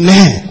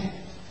 Amen.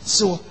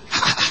 So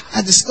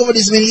I discovered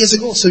this many years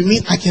ago. So it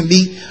means I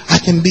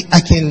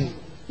can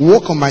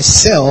work on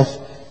myself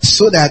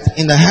so that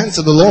in the hands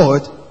of the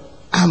Lord,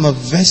 I'm a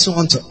vessel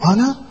unto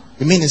honor.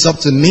 It means it's up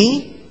to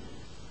me.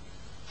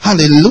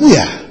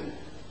 Hallelujah.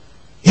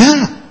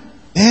 Yeah.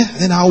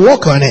 And I'll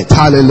work on it.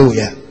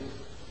 Hallelujah.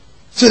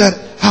 So that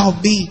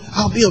I'll be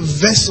a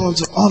vessel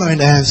unto honor in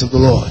the hands of the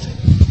Lord.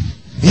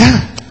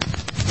 Yeah.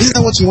 Isn't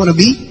that what you want to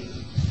be?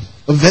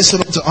 A vessel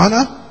unto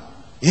honor?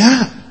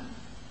 Yeah.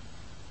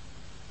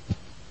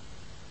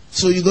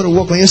 So you got to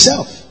work on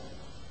yourself.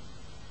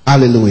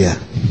 Hallelujah.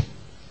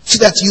 So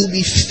that you'll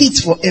be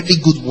fit for every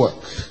good work.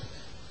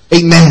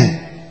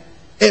 Amen.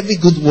 Every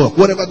good work.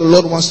 Whatever the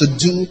Lord wants to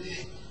do.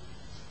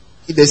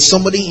 If there's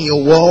somebody in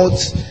your world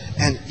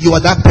and you are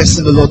that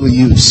person the Lord will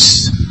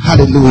use.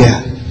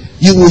 Hallelujah.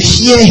 You will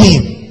hear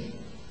Him.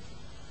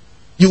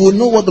 You will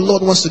know what the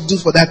Lord wants to do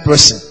for that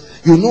person.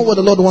 You will know what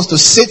the Lord wants to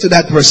say to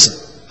that person.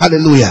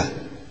 Hallelujah.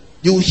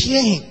 You will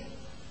hear Him.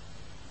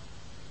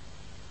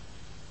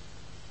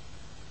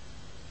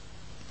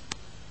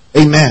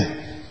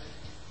 Amen.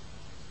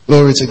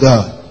 Glory to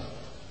God.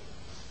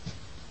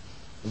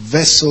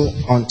 Vessel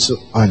unto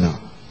honor.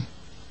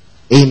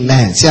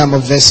 Amen. See, I'm a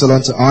vessel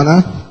unto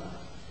honor.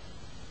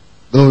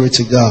 Glory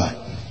to God.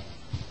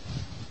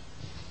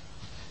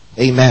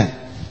 Amen.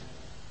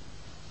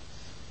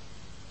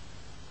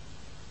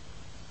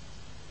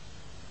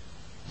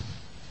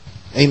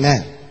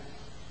 Amen.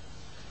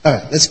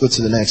 Alright, let's go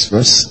to the next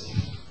verse.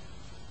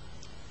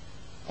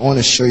 I want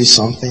to show you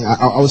something.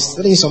 I was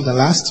studying something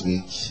last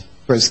week.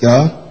 Praise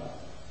God.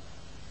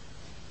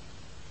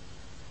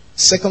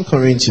 2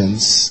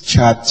 Corinthians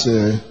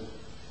chapter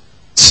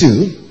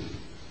 2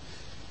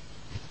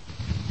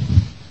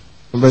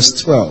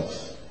 verse 12.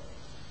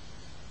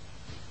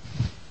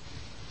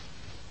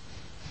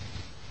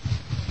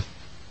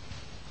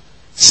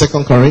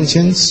 Second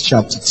Corinthians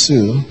chapter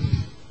 2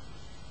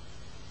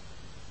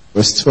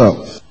 verse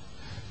 12.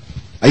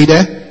 Are you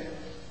there?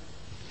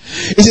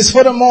 It says,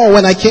 furthermore,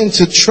 when I came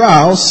to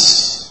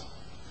trials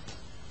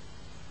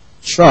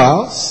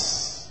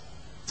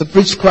to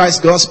preach Christ's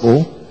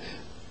gospel,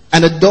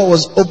 and the door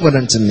was opened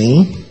unto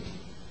me,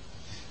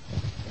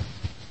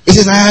 it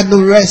says, I had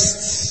no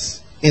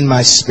rest in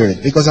my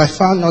spirit, because I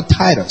found not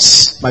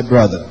Titus, my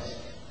brother.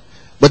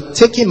 But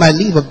taking my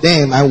leave of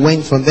them, I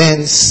went from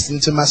thence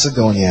into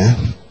Macedonia.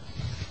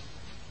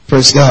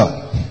 Praise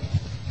God.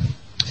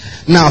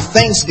 Now,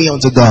 thanks be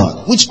unto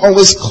God, which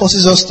always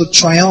causes us to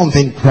triumph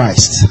in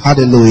Christ.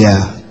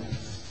 Hallelujah.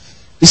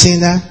 You seeing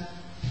that?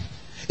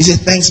 He said,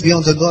 thanks be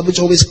unto God, which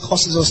always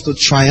causes us to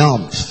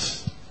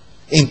triumph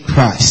in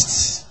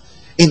Christ.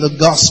 In the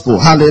gospel.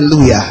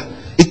 Hallelujah.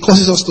 It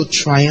causes us to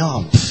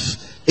triumph.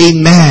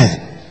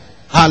 Amen.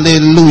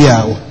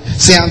 Hallelujah.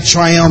 Say, I'm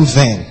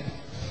triumphing.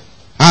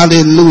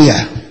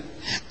 Hallelujah.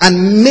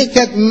 And make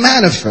it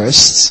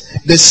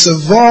manifest the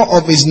savour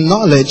of His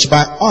knowledge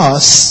by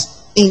us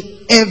in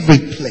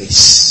every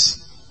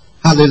place.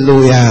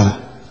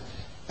 Hallelujah.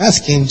 That's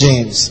King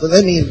James. But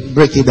let me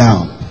break it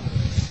down.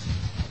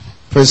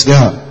 Praise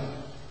God.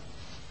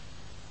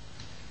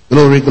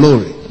 Glory,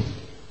 glory.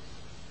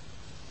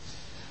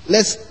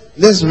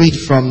 Let's read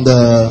from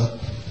the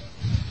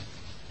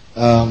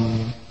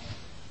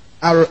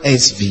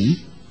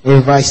RSV,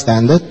 Revised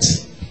Standard.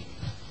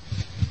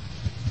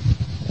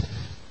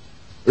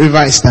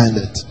 Revised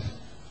Standard.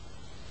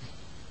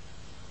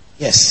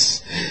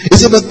 Yes. It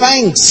says, but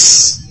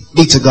thanks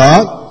be to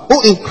God,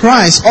 who in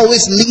Christ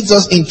always leads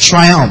us in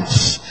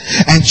triumph,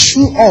 and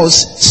through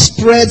us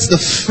spreads the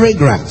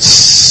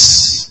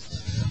fragrance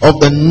of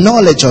the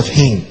knowledge of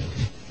Him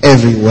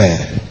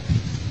everywhere.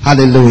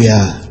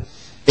 Hallelujah.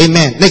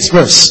 Amen. Next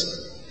verse.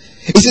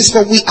 It says,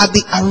 for we are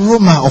the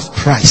aroma of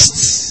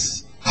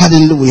Christ.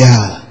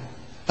 Hallelujah.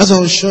 That's what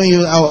I was showing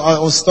you, I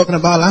was talking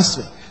about last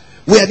week.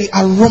 We are the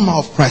aroma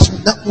of Christ.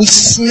 We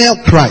smell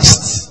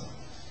Christ.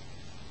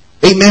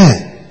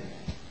 Amen.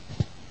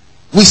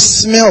 We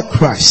smell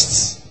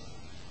Christ.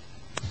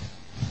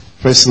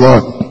 Praise the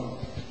Lord.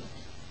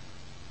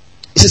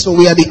 It says, for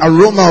we are the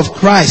aroma of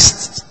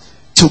Christ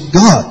to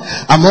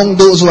God among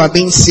those who are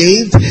being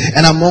saved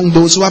and among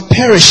those who are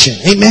perishing.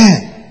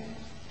 Amen.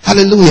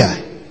 Hallelujah.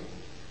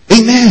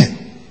 Amen.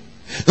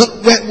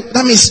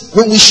 That means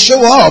when we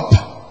show up,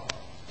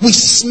 we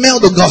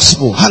smell the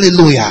gospel.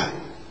 Hallelujah.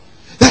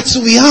 That's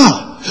who we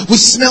are. We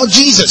smell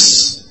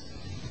Jesus.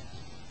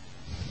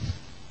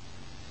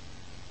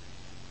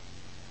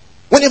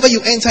 Whenever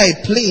you enter a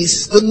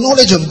place, the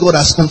knowledge of God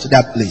has come to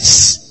that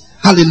place.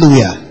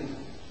 Hallelujah.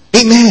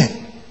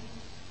 Amen.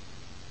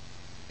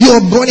 You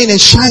are burning and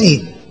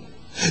shining.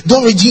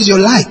 Don't reduce your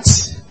light.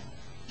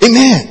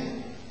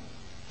 Amen.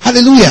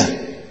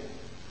 Hallelujah.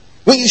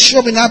 When you show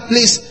up in that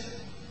place,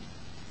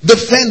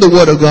 defend the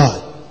word of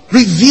God.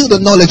 Reveal the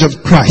knowledge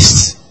of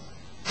Christ.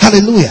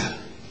 Hallelujah.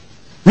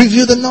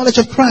 Reveal the knowledge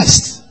of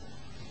Christ.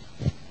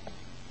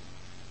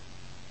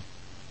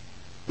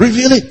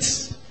 Reveal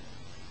it.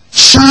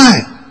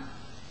 Shine.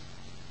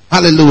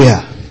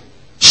 Hallelujah.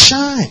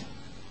 Shine.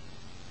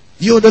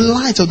 You're the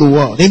light of the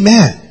world.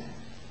 Amen.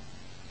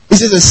 It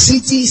says a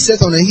city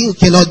set on a hill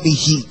cannot be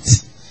hid.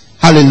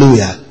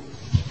 Hallelujah.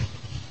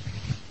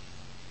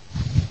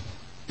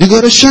 You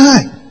got to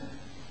shine.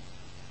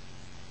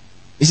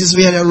 It says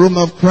we are the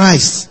aroma of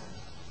Christ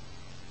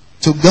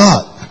to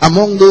God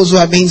among those who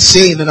are being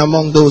saved and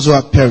among those who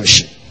are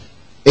perishing.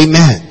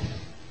 Amen.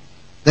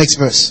 Next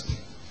verse.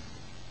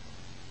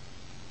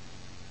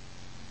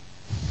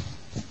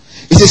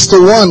 It says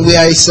to one we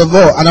are a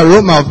savour, an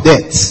aroma of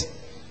death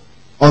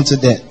unto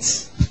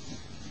death.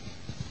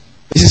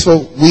 It says for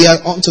we are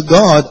unto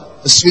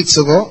God a sweet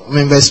savour.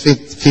 Verse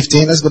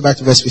 15. Let's go back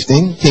to verse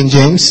 15. King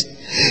James.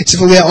 It says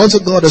for we are unto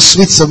God a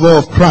sweet savour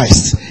of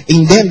Christ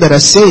in them that are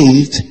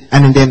saved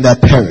and in them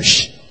that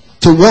perish.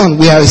 To one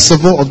we are a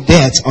savour of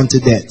death unto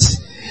death,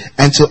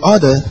 and to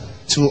other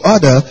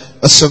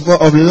a savour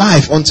of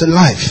life unto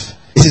life.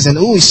 It says, and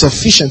who is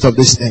sufficient of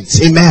these things?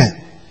 Amen.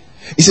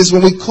 It says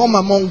when we come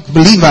among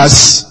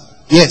believers,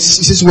 yes,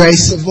 it says we are a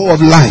savour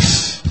of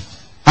life.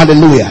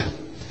 Hallelujah.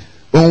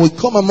 When we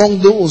come among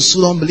those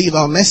who don't believe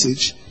our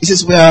message, it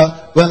says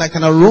we're like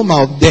an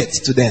aroma of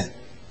death to them.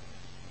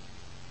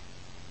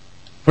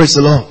 Praise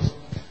the Lord.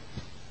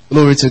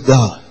 Glory to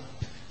God.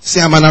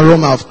 Say, I'm an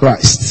aroma of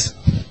Christ.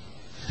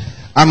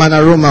 I'm an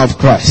aroma of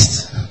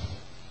Christ.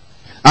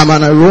 I'm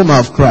an aroma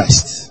of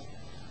Christ.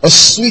 A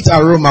sweet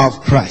aroma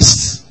of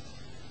Christ.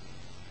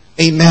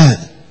 Amen.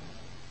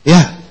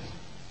 Yeah.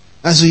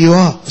 That's who you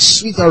are. A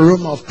sweet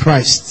aroma of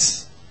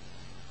Christ.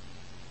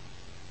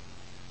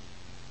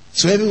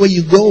 So everywhere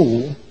you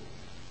go,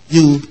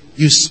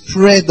 you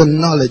spread the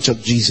knowledge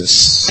of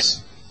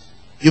Jesus.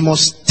 You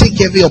must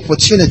take every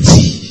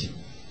opportunity.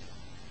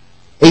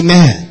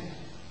 Amen.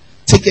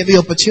 Take every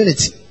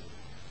opportunity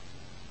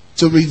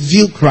to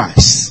reveal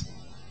Christ.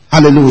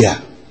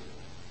 Hallelujah.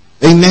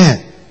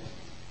 Amen.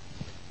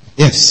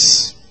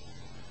 Yes.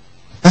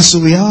 That's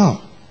who we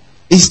are.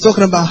 He's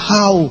talking about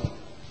how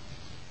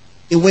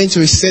he went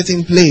to a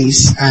certain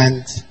place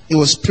and he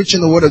was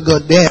preaching the word of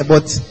God there,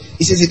 but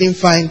he says he didn't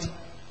find,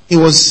 there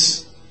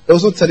was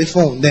no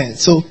telephone then.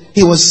 So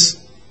he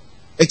was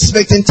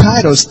expecting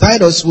Titus.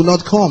 Titus would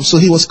not come. So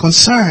he was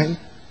concerned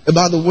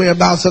about the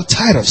whereabouts of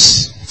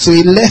Titus. So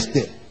he left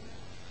it.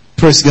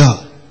 Praise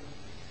God.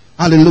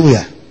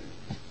 Hallelujah.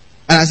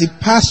 And as he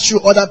passed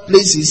through other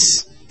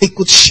places, he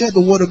could share the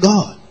word of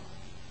God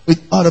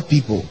with other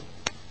people.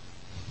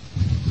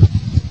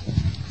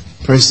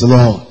 Praise the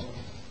Lord.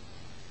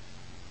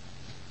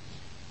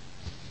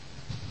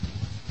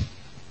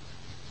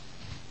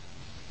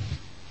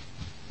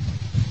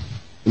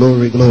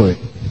 Glory, glory.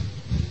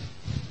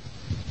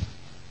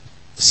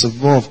 The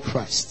savour of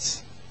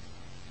Christ.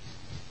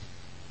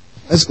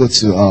 Let's go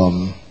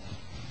to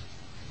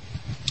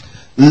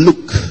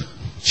Luke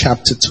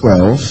chapter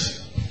 12.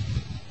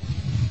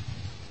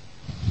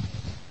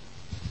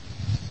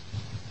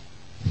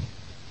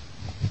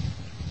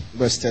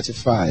 Verse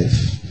 35.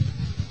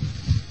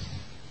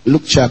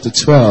 Luke chapter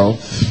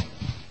 12.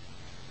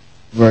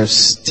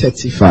 Verse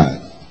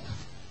 35.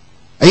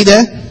 Are you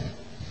there?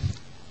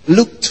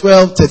 Luke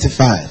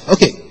 12:35.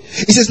 Okay.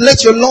 It says,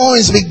 let your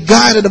loins be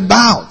guarded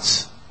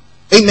about.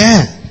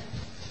 Amen.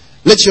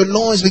 Let your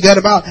loins be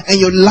guarded about and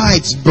your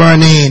lights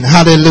burning.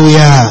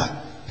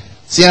 Hallelujah.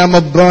 See, I'm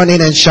a burning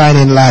and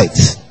shining light.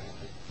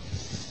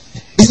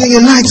 He said,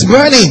 your lights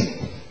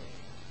burning.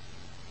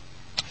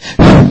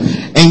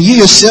 And you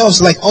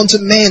yourselves like unto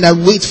men that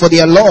wait for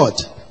their Lord,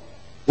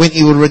 when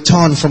he will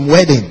return from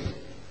wedding,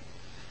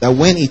 that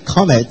when he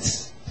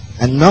cometh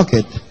and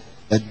knocketh,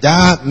 that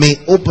thou may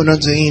open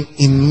unto him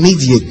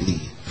immediately.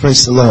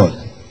 Praise the Lord.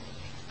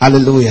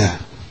 Hallelujah.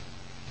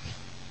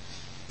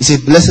 He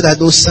said, blessed are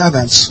those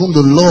servants whom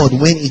the Lord,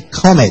 when he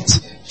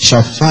cometh,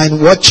 shall find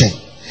watching.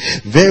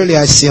 Verily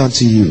I say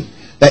unto you,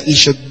 that he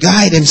shall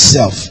guide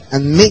himself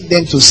and make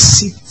them to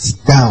sit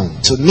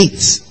down to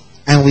meat,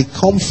 and we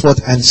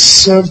comfort and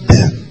serve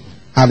them.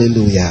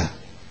 Hallelujah.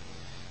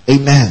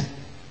 Amen.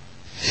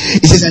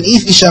 He says, and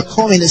if he shall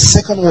come in the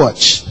second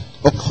watch,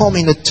 or come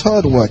in the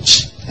third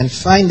watch, and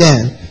find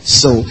them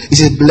so, he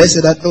said,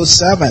 blessed are those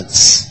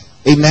servants.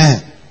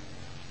 Amen.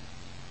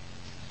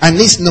 And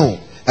this know,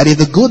 that if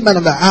the good man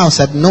of the house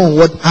had known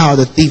what hour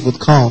the thief would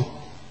come,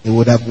 he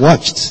would have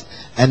watched,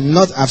 and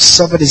not have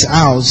suffered his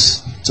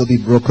house to be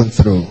broken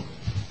through.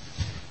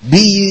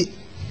 Be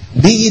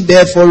ye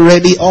therefore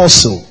ready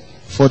also,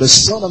 for the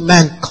Son of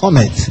Man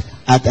cometh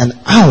at an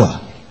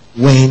hour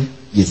when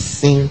you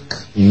think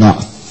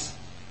not.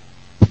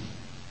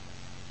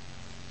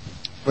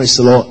 Praise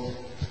the Lord.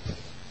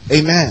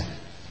 Amen.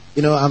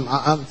 You know,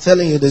 I'm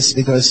telling you this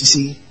because you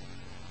see,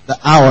 the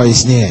hour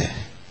is near.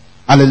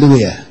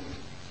 Hallelujah.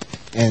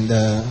 And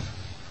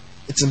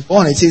It's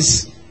important. It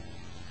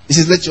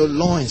says, let your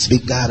loins be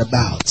girt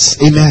about.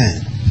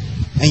 Amen.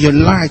 And your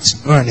lights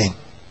burning.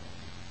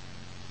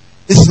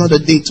 This is not a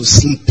day to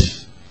sleep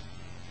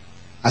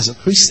as a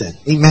Christian.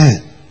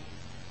 Amen.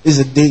 This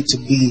is a day to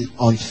be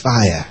on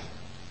fire.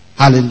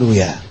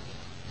 Hallelujah.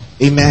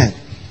 Amen.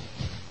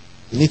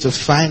 You need to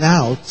find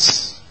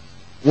out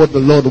what the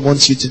Lord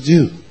wants you to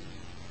do.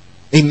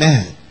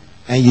 Amen.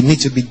 And you need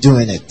to be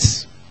doing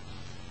it.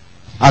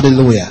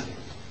 Hallelujah.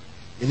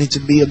 You need to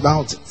be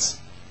about it.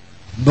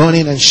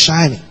 Burning and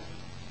shining.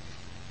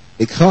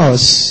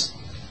 Because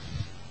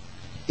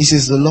he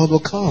says the Lord will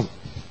come.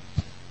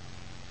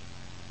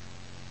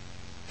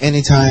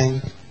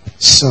 Anytime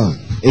soon.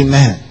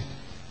 Amen.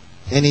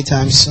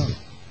 Anytime soon.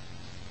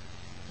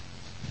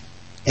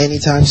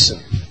 Anytime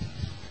soon.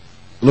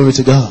 Glory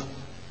to God.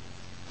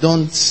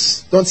 Don't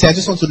say, I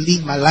just want to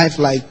live my life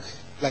like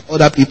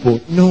other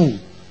people. No.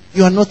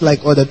 You are not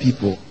like other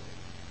people.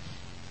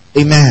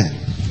 Amen.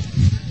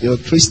 You're a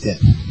Christian.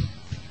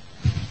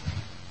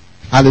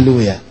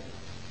 Hallelujah.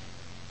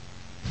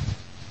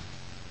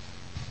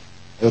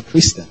 You're a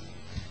Christian.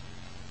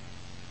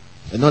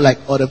 You're not like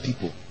other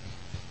people.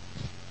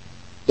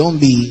 Don't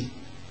be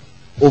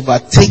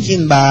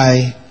overtaken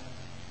by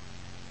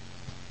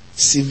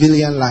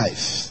civilian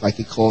life, like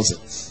he calls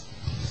it.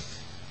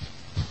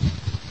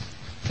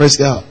 Praise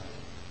God.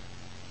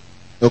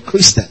 You're a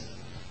Christian.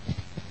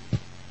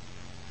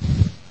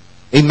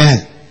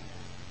 Amen.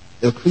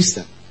 You're a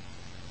Christian.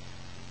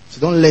 So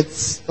don't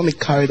be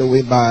carried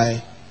away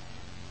by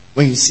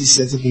when you see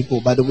certain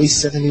people, by the way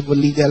certain people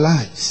live their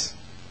lives.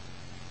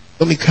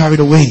 Don't be carried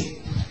away.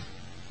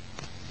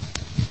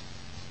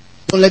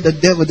 Don't let the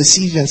devil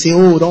deceive you and say,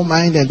 oh, don't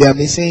mind them. They have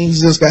been saying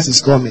Jesus Christ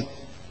is coming.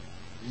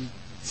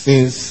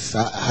 Since,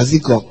 has he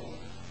come?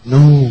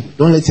 No,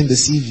 don't let him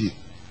deceive you.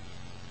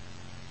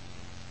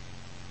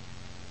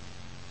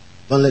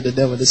 Don't let the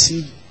devil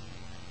deceive you.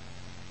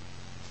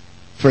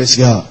 Praise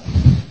God.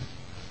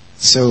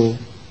 So,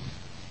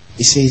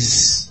 he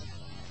says,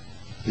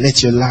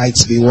 let your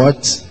lights be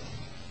what?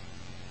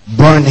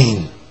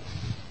 Burning.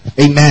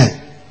 Amen.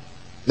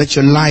 Let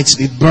your lights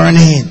be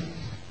burning.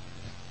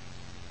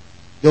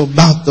 You're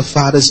about the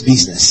Father's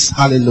business.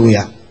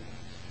 Hallelujah.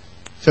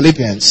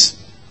 Philippians.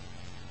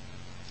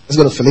 Let's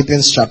go to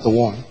Philippians chapter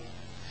 1,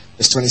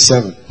 verse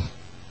 27.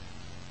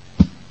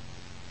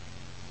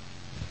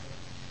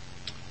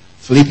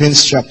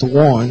 Philippians chapter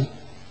 1,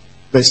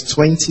 verse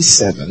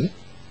 27.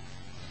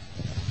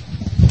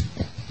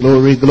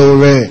 Glory,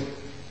 glory.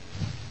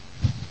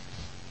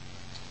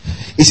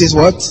 It says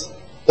what?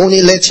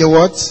 Only let your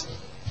what?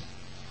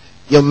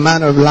 Your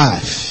manner of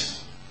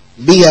life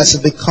be as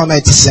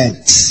becometh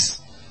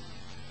saints.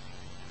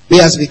 Be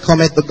as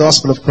becometh the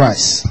gospel of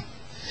Christ.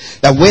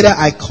 That whether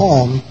I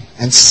come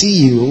and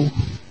see you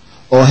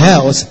or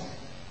else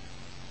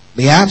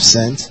be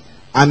absent,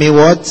 I may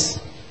what?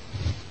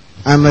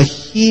 I may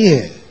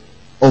hear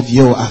of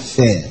your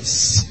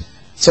affairs.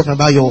 It's talking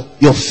about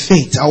your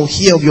faith. I will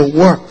hear of your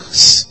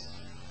works.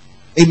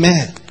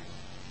 Amen.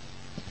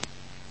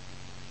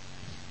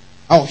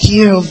 I'll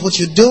hear of what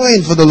you're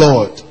doing for the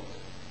Lord.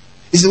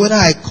 He said, whether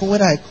I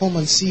come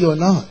and see you or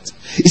not.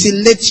 He said,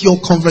 let your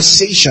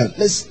conversation.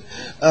 Let's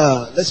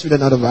read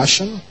another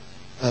version.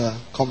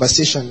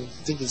 Conversation.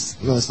 I think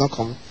it's not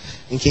common.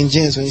 In King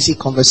James, when you see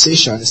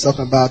conversation, it's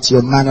talking about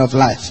your manner of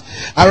life.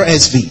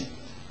 RSV.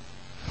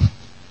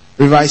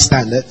 Revised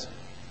Standard.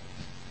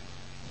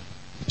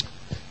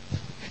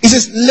 He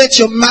says, let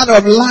your manner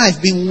of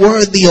life be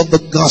worthy of the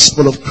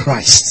gospel of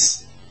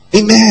Christ.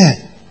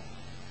 Amen.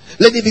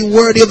 Let it be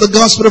worthy of the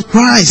gospel of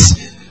Christ.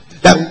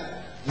 That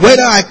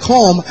whether I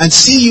come and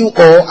see you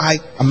or I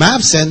am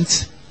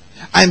absent,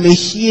 I may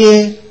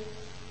hear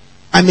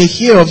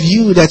of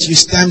you that you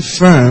stand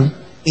firm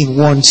in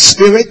one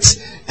spirit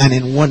and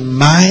in one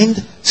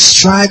mind,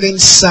 striving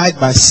side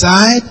by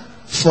side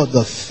for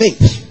the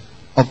faith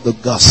of the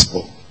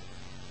gospel.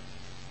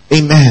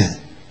 Amen.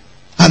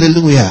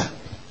 Hallelujah.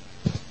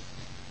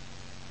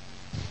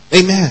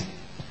 Amen.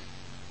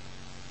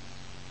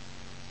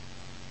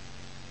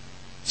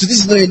 So this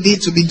is not a day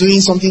to be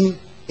doing something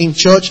in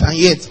church and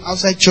yet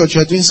outside church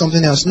you are doing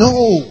something else.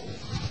 No.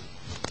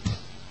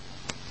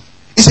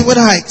 He said, whether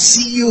I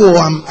see you or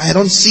I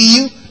don't see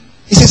you,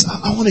 he says,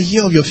 I want to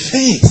hear of your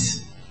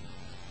faith.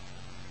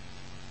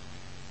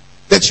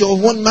 That you're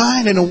of one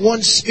mind and of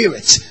one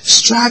spirit,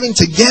 striving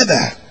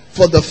together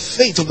for the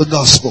faith of the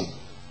gospel.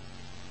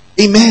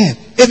 Amen.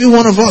 Every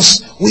one of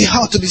us, we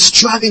have to be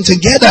striving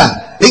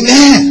together.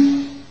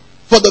 Amen.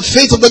 For the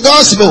faith of the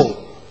gospel.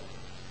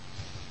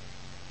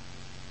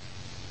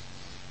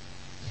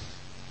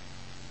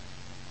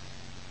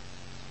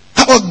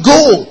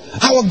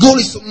 Our goal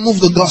is to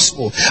move the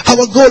gospel.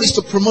 Our goal is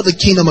to promote the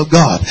kingdom of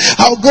God.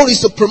 Our goal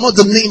is to promote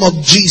the name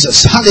of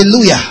Jesus.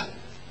 Hallelujah.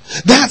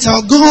 That's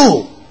our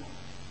goal.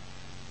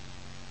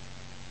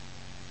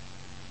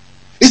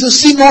 Is to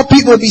see more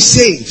people be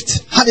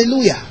saved.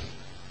 Hallelujah.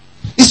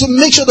 Is to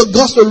make sure the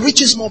gospel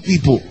reaches more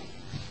people.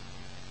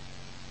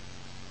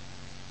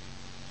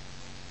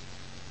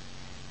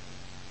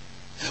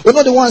 We're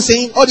not the ones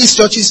saying all these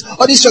churches,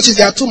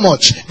 they are too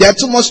much. There are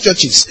too much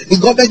churches. The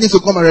government needs to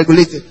come and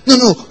regulate it.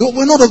 No,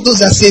 we're not of those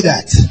that say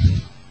that.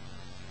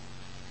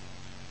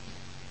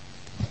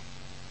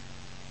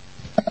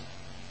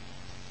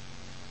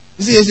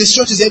 You see, there's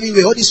churches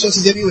everywhere, all these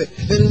churches everywhere.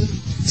 Then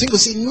people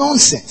say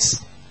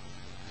nonsense.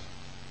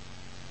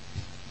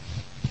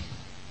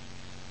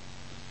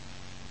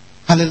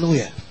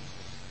 Hallelujah.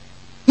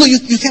 No,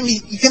 you can't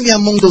be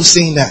among those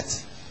saying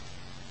that.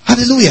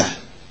 Hallelujah.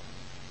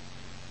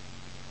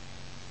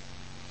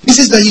 This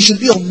is that you should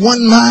be of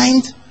one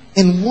mind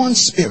and one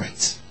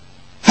spirit.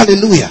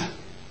 Hallelujah.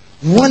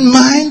 One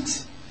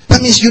mind,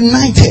 that means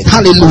united.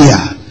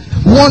 Hallelujah.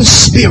 One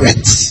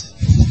spirit.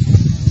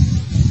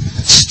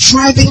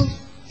 Striving,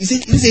 is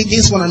it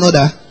against one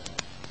another?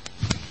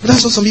 But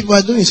that's what some people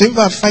are doing. Some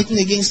people are fighting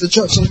against the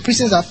church. Some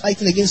Christians are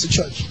fighting against the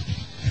church.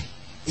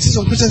 You see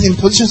some Christians in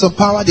positions of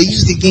power, they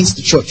use it against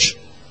the church.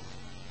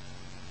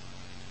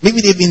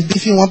 Maybe they've been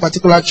beefing one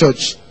particular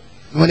church.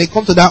 And when they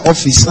come to that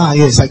office,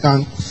 yes, I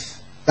can.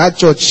 That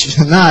church,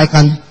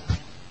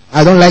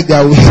 I don't like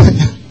their way.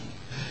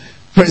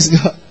 Praise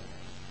God.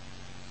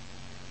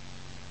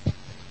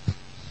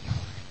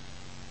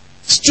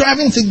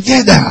 Striving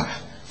together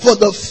for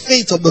the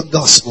faith of the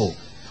gospel.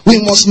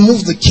 We must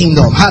move the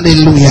kingdom.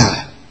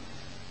 Hallelujah.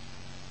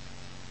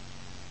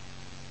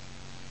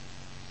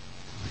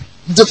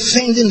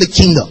 Defending the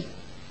kingdom.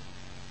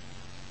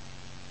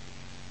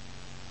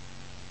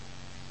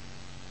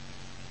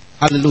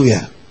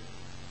 Hallelujah.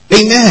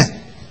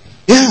 Amen.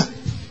 Yeah.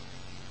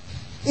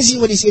 You see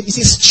what he said? He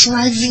says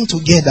striving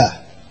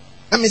together.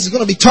 That means it's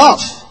going to be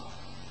tough.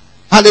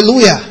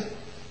 Hallelujah.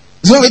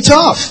 It's going to be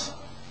tough.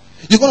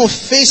 You're going to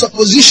face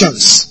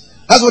oppositions.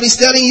 That's what he's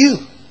telling you.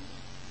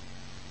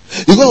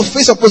 You're going to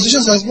face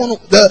oppositions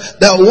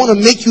that want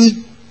to make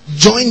you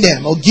join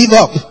them or give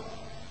up.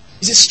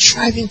 He says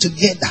striving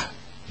together.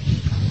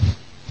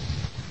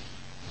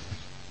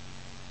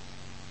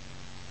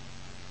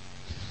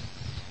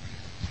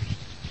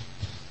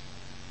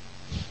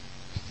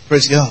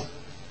 Praise God.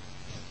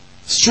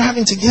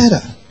 Striving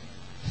together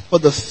for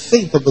the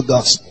faith of the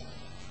gospel.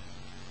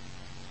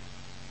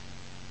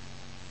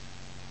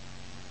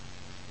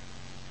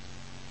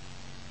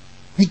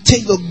 We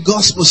take the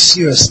gospel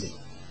seriously.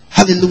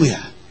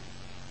 Hallelujah.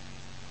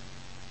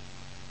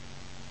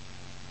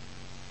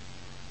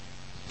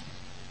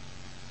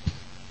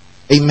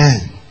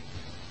 Amen.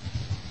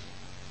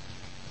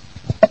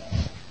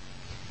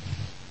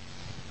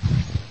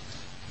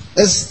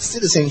 Let's see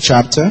the same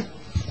chapter.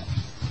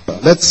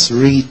 Let's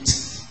read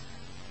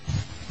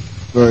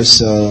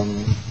verse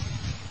alright.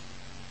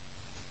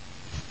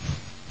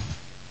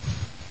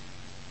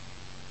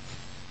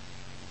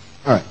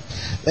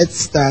 Let's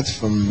start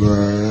from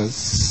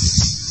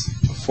verse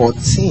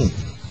 14.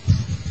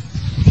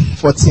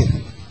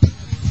 14.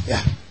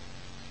 Yeah.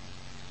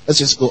 Let's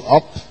just go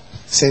up.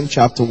 Same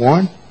chapter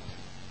 1.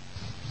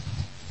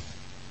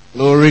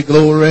 Glory,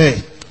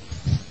 glory.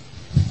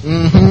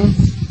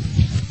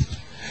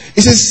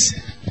 It says,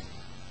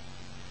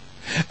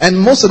 and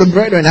most of the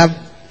brethren have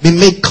been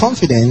made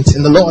confident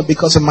in the Lord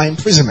because of my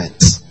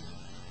imprisonment.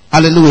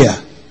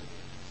 Hallelujah.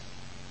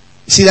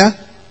 You see that?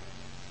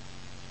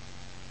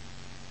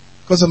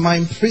 Because of my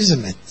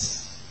imprisonment.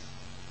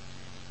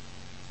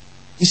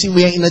 You see,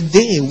 we are in a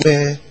day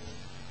where,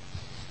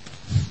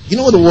 you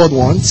know what the world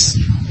wants?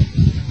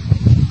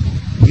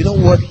 You know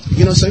what?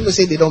 Some people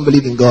say they don't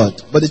believe in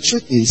God. But the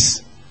truth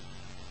is,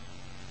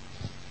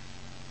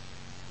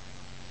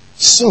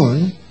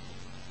 soon,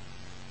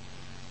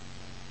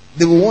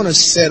 they will want to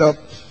set up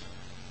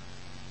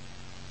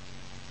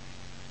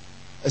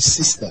a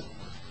system.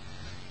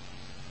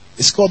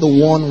 It's called the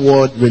one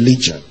world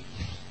religion.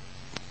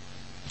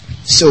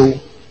 So,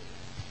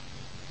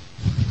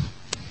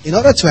 in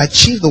order to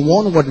achieve the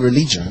one world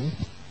religion,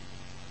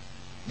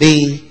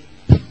 they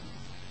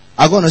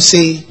are going to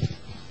say,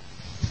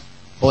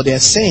 or they're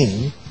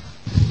saying,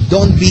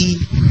 don't be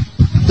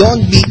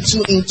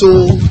too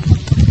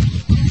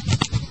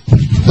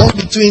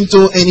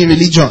into any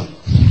religion.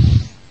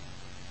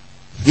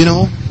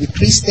 The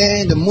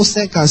Christian, the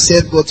Muslim can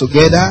serve God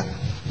together.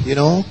 They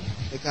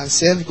can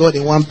serve God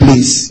in one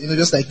place.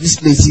 Just like this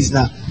place is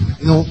now.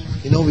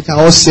 We can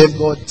all serve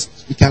God.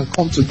 We can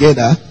come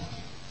together.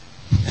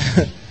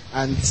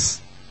 And,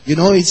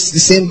 it's the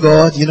same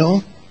God,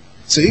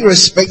 So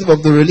irrespective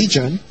of the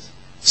religion,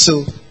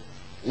 so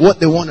what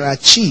they want to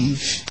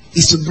achieve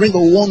is to bring a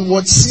one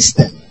world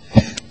system.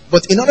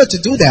 But in order to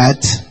do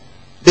that,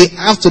 they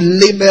have to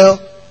label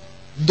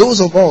those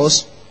of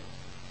us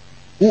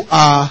who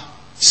are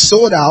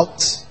sold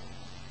out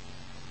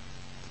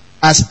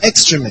as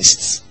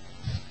extremists.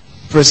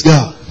 Praise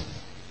God.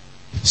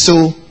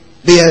 So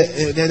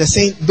they're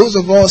saying those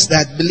of us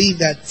that believe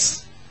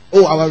that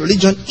our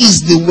religion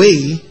is the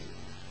way,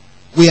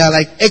 we are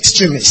like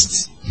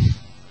extremists.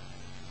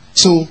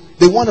 So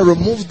they want to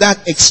remove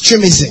that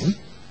extremism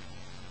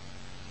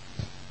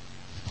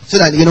so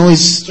that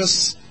it's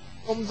just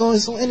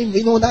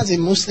that's a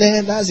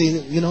Muslim, that's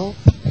a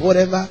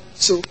whatever.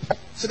 So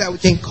that we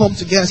can come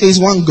together and say it's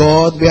one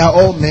God, we are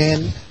all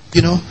men,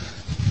 You know?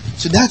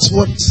 So that's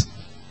what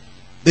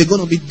they're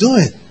going to be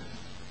doing.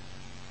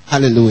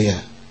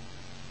 Hallelujah.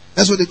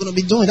 That's what they're going to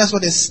be doing. That's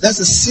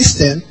a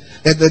system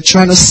that they're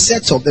trying to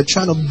set up. They're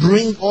trying to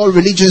bring all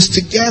religions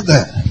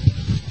together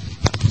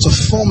to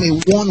form a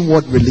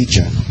one-world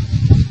religion.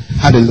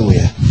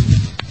 Hallelujah.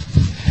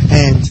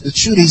 And the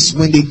truth is,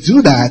 when they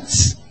do that,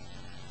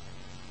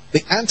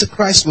 the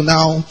Antichrist will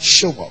now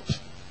show up.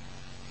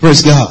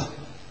 Praise God.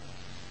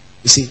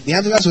 You see, the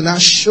Antichrist will now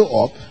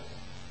show up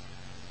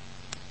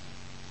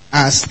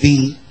as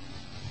the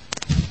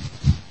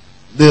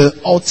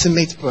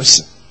ultimate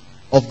person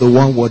of the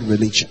one world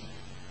religion.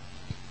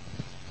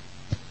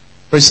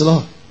 Praise the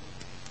Lord.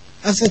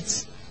 That's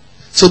it.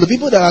 So the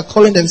people that are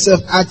calling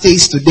themselves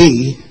atheists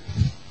today,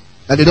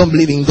 that they don't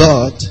believe in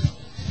God,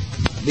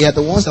 they are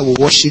the ones that will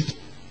worship.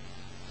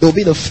 They will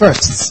be the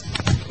first.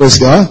 Praise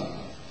God.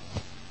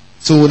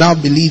 So we will now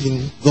believe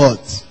in God.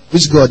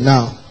 Which God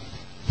now?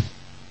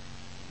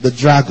 The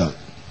dragon.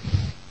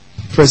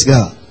 Praise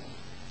God.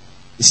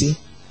 You see?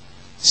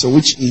 So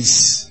which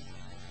is,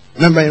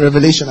 remember in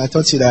Revelation I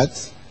taught you that?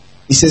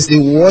 It says they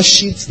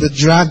worshipped the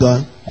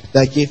dragon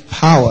that gave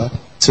power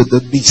to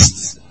the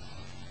beast.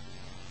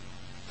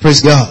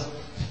 Praise God.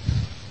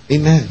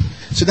 Amen.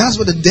 So that's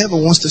what the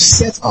devil wants to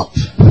set up.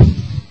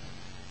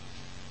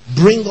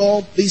 Bring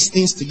all these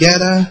things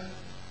together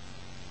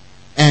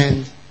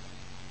and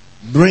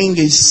bring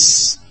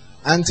his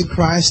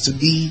Antichrist to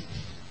be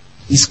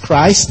his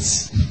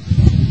Christ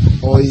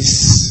or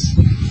his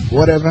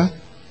whatever.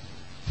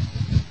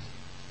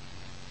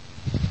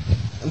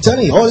 I'm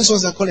telling you, all these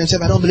ones that call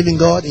themselves, I don't believe in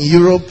God, in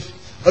Europe,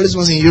 all these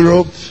ones in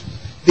Europe,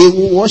 they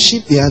will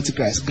worship the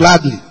Antichrist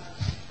gladly.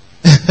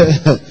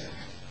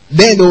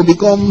 Then they will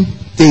become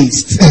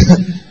theists.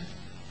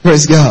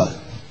 Praise God.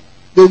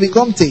 They will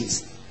become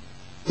theists.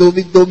 They will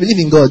believe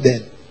in God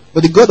then.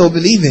 But the God they will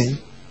believe in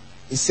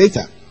is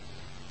Satan.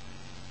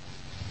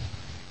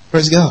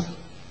 Praise God.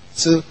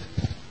 So,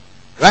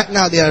 right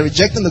now they are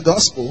rejecting the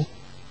gospel,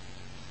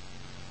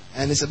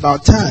 and it's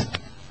about time.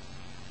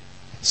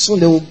 Soon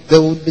they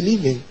will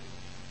believe in.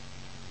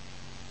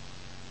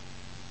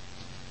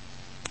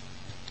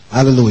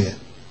 Hallelujah.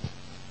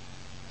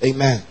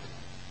 Amen.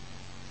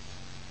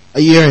 Are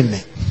you hearing me?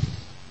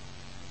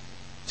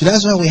 So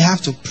that's why we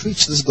have to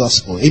preach this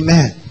gospel.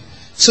 Amen.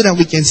 So that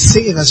we can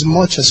save as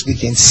much as we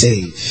can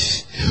save.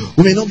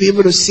 We may not be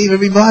able to save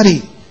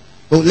everybody,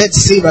 but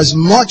let's save as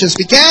much as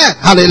we can.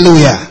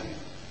 Hallelujah.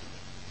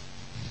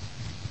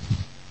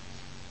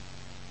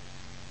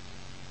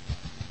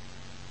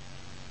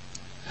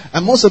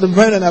 And most of the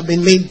brethren have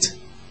been made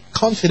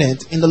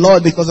confident in the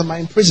Lord because of my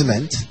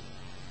imprisonment,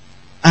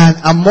 and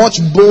are much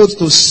bold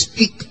to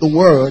speak the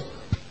word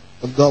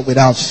of God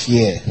without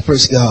fear.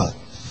 Praise God.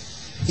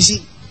 You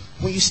see,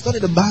 when you study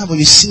the Bible,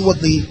 you see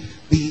what the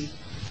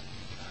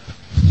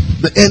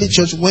early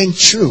church went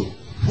through.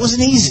 It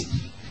wasn't easy.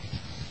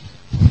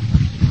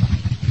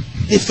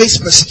 They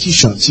faced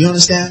persecutions. You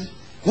understand?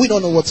 We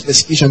don't know what's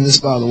persecution in this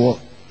part of the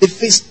world. They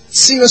faced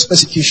serious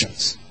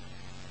persecutions.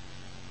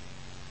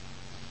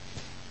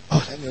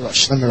 Oh, let me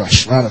rush.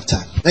 We're out of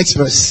time. Next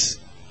verse.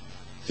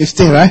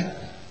 15, right?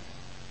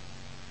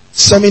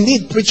 Some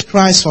indeed preach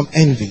Christ from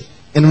envy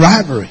and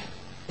rivalry,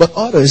 but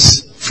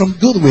others from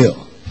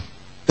goodwill.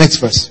 Next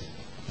verse.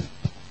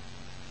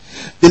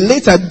 They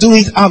later do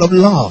it out of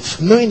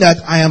love, knowing that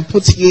I am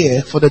put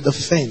here for the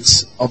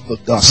defense of the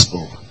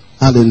gospel.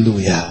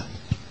 Hallelujah.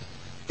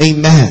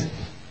 Amen.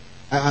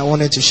 I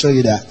wanted to show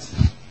you that.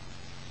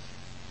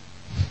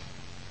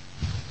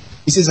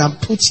 He says, I'm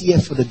put here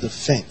for the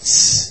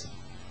defense.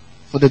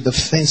 For the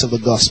defense of the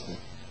gospel.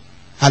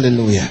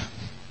 Hallelujah.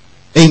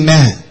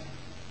 Amen.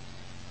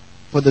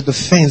 For the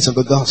defense of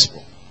the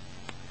gospel.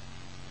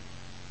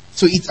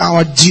 So it's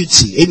our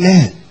duty.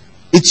 Amen.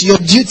 It's your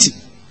duty.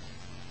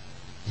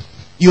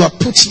 You are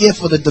put here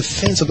for the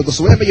defense of the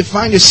gospel. Wherever you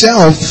find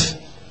yourself,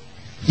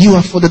 you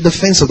are for the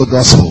defense of the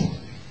gospel.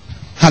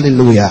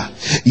 Hallelujah.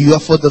 You are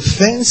for the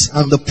defense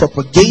and the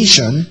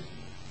propagation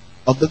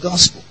of the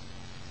gospel.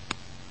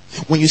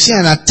 When you see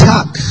an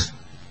attack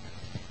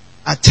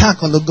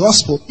on the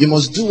gospel, you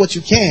must do what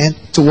you can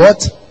to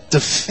what?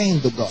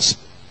 Defend the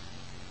gospel.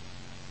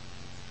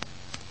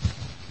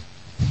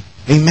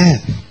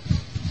 Amen.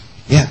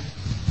 Yeah.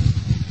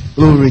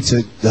 Glory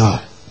to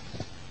God.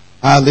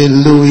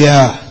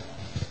 Hallelujah.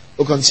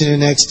 We'll continue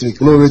next week.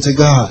 Glory to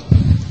God.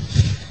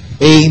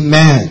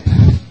 Amen.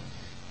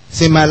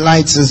 Say, my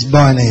light is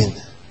burning.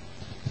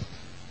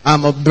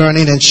 I'm a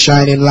burning and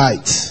shining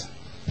light.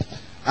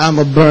 I'm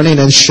a burning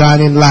and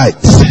shining light.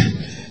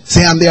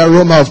 Say, I'm the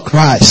aroma of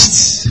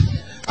Christ.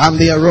 I'm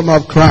the aroma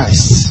of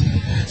Christ.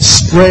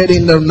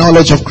 Spreading the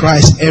knowledge of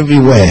Christ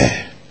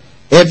everywhere.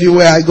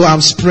 Everywhere I go,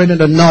 I'm spreading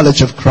the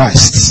knowledge of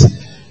Christ.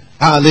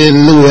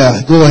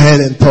 Hallelujah. Go ahead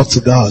and talk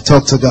to God.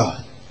 Talk to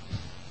God.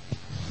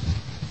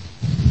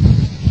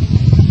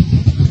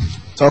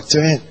 Talk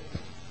to Him.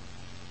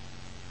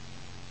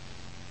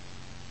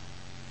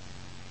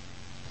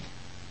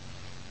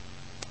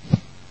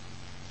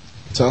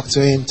 Talk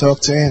to Him. Talk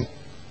to Him.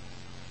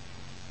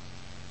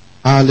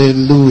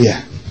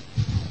 Hallelujah.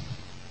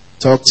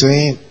 Talk to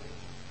him.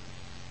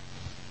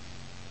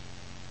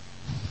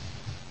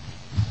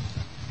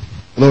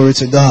 Glory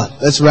to God.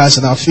 Let's rise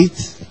on our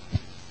feet.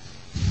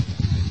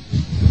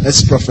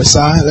 Let's prophesy.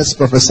 Let's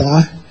prophesy.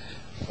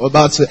 We're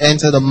about to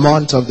enter the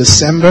month of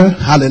December.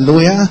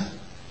 Hallelujah.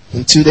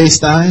 In 2 days'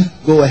 time,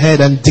 go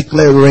ahead and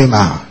declare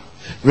Rhema.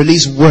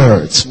 Release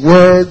words.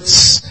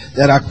 Words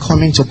that are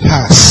coming to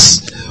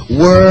pass.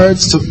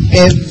 Words to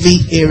every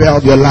area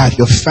of your life.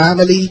 Your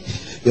family,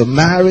 your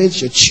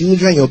marriage, your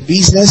children, your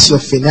business, your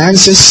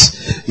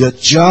finances, your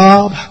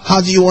job.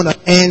 How do you want to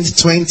end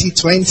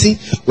 2020?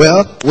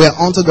 Well, we're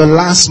on to the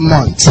last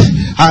month.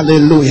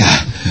 Hallelujah.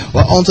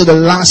 We're on to the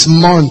last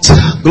month.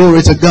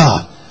 Glory to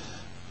God.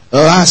 The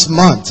last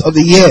month of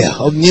the year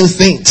of new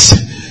things.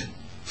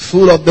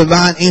 Full of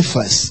divine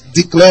influence.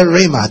 Declare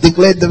Rhema.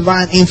 Declare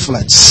divine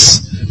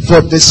influence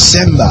for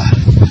December.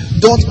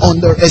 Don't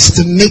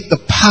underestimate the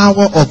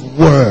power of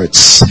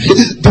words.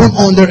 Don't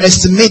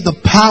underestimate the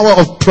power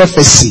of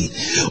prophecy.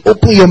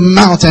 Open your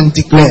mouth and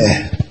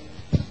declare.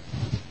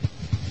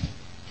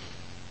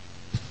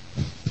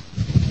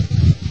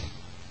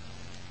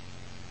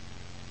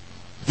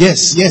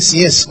 Yes, yes,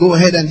 yes. Go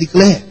ahead and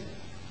declare.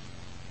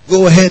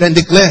 Go ahead and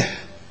declare.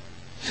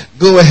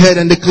 Go ahead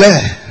and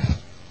declare.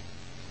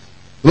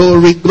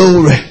 Glory,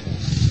 glory.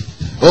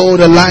 Oh,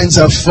 the lines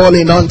are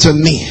falling onto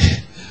me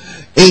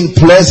in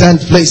pleasant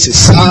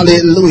places.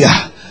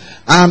 Hallelujah.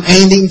 I'm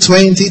ending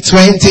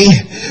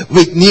 2020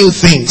 with new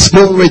things.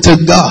 Glory to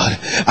God.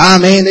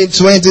 I'm ending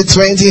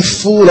 2020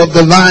 full of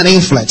divine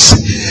influence.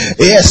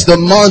 Yes, the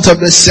month of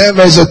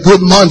December is a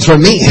good month for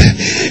me.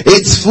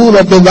 It's full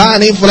of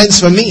divine influence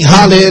for me.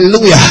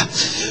 Hallelujah.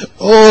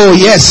 Oh,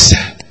 yes.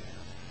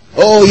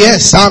 Oh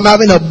yes, I'm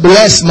having a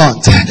blessed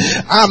month.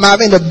 I'm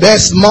having the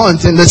best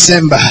month in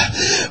December.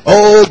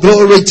 Oh,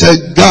 glory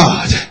to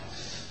God.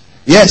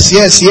 Yes,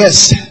 yes,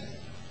 yes.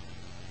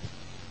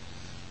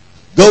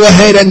 Go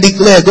ahead and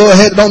declare. Go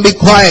ahead, don't be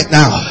quiet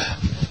now.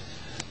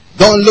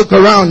 Don't look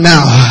around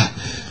now.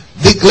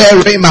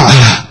 Declare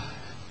Rhema.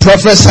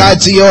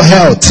 Prophesy to your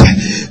health.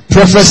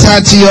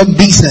 Prophesy to your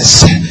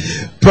business.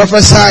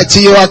 Prophesy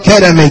to your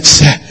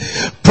academics.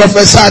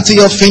 Prophesy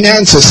to your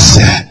finances.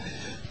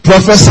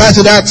 Prophesy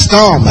to that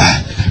storm.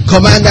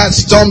 Command that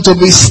storm to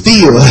be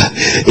still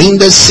in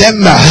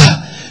December.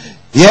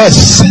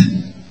 Yes.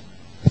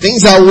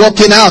 Things are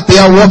working out. They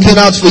are working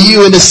out for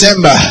you in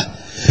December.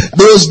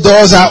 Those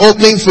doors are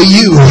opening for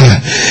you.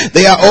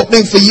 They are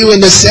opening for you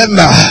in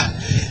December.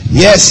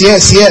 Yes,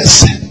 yes,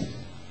 yes.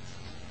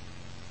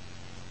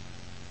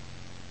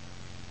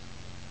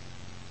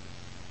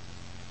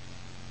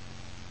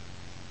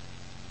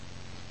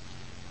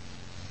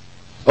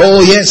 Oh,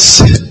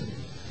 yes.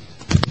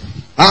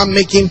 I'm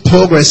making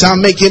progress. I'm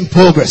making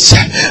progress.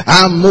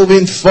 I'm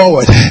moving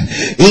forward.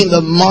 In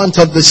the month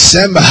of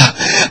December,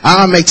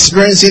 I'm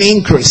experiencing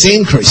increase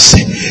in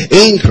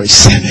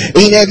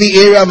every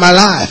area of my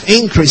life.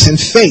 Increase in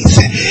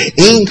faith.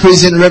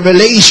 Increase in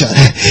revelation.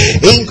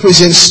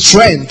 Increase in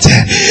strength.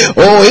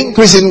 Oh,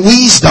 increase in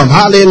wisdom.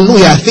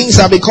 Hallelujah. Things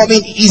are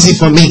becoming easy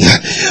for me.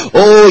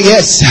 Oh,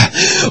 yes.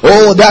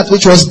 Oh, that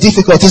which was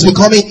difficult is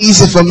becoming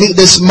easy for me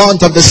this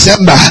month of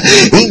December.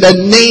 In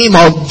the name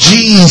of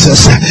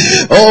Jesus.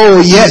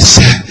 Oh yes.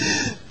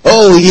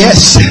 Oh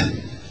yes.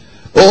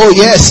 Oh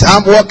yes.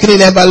 I'm walking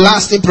in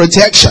everlasting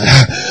protection.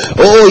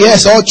 Oh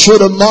yes. All through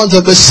the month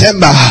of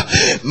December.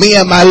 Me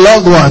and my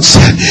loved ones.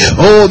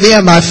 Oh, me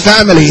and my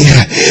family.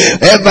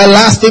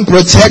 Everlasting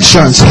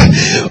protections.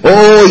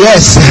 Oh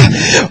yes.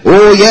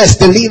 Oh yes.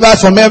 Delivered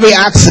from every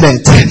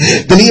accident.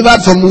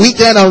 Delivered from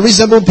wicked and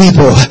unreasonable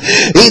people.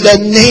 In the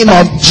name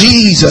of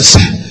Jesus.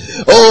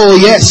 Oh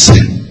yes.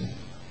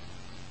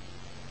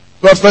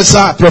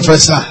 Prophesy,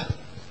 prophesy.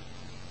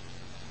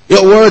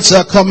 Your words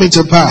are coming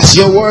to pass.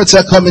 Your words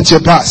are coming to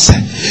pass.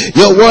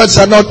 Your words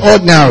are not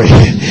ordinary.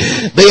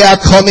 They are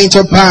coming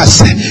to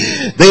pass.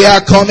 They are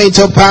coming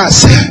to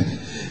pass.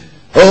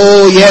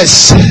 Oh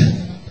yes.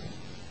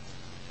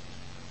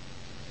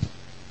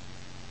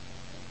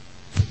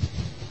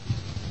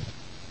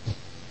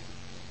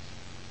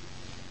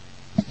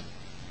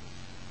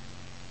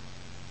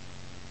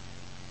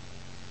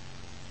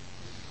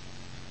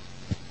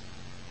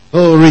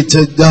 Glory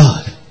to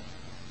God.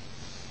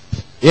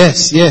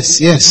 Yes,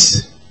 yes,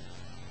 yes.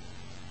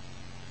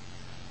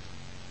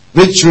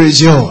 Victory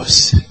is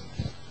yours.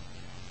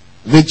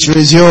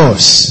 Victory is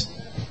yours.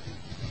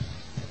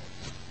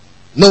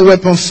 No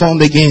weapon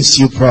formed against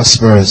you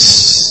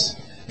prospers.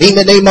 In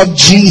the name of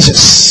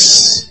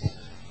Jesus.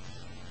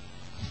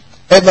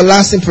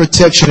 Everlasting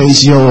protection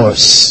is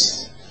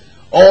yours.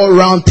 All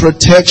round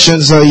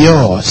protections are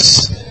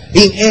yours.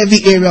 In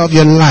every area of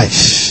your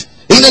life.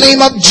 In the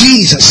name of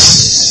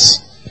Jesus.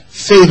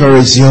 Favor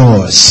is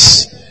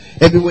yours.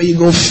 Everywhere you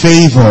go,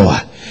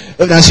 favor.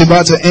 Even as you're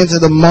about to enter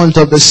the month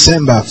of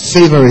December,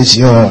 favor is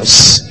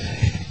yours.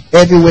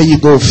 Everywhere you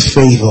go,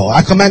 favor.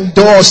 I command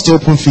doors to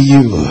open for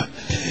you.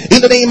 In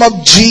the name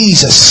of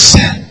Jesus.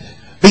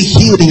 Be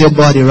healed in your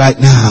body right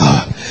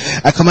now.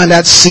 I command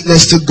that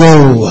sickness to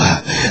go.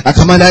 I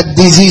command that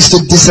disease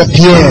to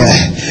disappear.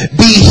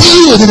 Be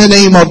healed in the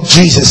name of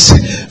Jesus.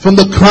 From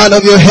the crown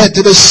of your head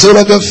to the sole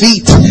of your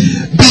feet.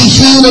 Be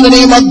healed in the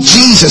name of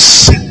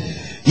Jesus.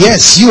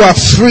 Yes, you are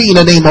free in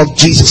the name of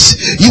Jesus.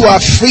 You are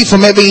free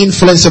from every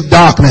influence of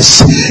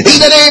darkness. In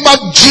the name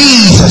of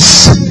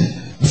Jesus.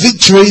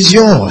 Victory is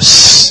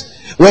yours.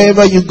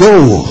 Wherever you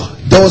go,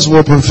 doors will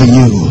open for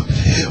you.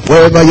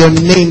 Wherever your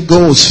name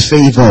goes,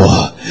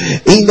 favor.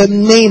 In the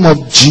name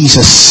of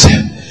Jesus.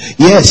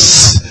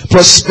 Yes,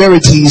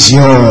 prosperity is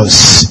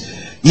yours.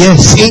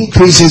 Yes,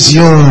 increase is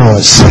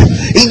yours.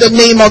 In the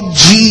name of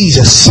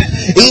Jesus.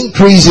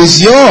 Increase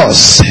is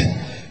yours.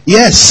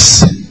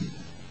 Yes.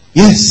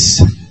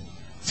 Yes.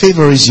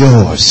 Favor is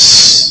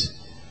yours.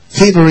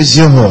 Favor is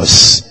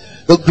yours.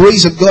 The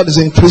grace of God is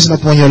increasing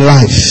upon your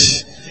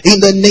life. In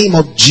the name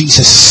of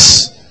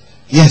Jesus.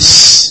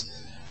 Yes.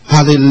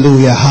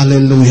 Hallelujah.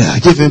 Hallelujah.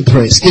 Give him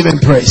praise. Give him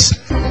praise.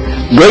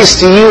 Grace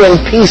to you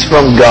and peace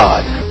from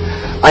God.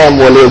 I am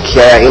Wole,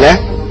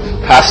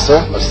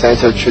 pastor of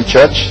Center of Truth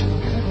Church.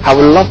 I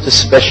would love to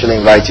specially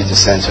invite you to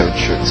Center of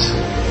Truth.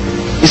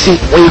 You see,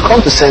 when you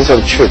come to Center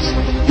of Truth,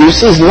 you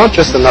see it's not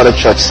just another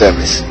church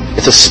service.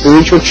 It's a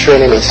spiritual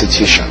training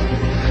institution.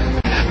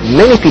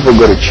 Many people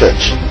go to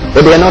church,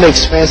 but they are not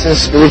experiencing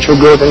spiritual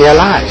growth in their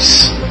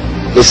lives.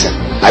 Listen,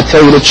 I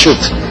tell you the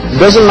truth. It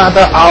doesn't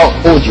matter how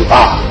old you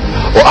are,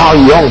 or how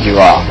young you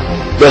are.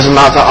 It doesn't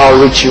matter how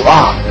rich you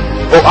are,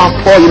 or how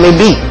poor you may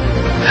be.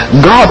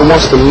 God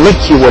wants to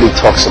make you what he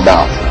talks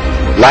about,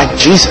 like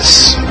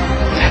Jesus.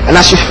 And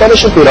as you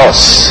fellowship with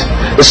us,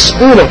 the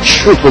Spirit of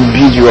truth will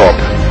build you up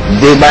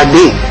day by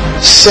day,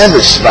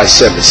 service by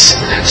service,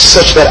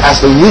 such that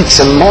as the weeks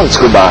and months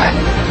go by,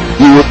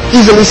 you will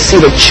easily see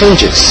the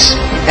changes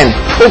and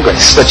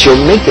progress that you're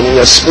making in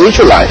your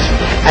spiritual life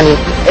and in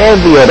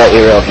every other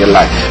area of your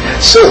life.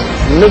 So,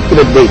 make it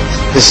a date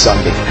this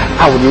Sunday.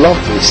 I would love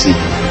to receive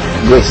you.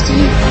 Grace to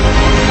you.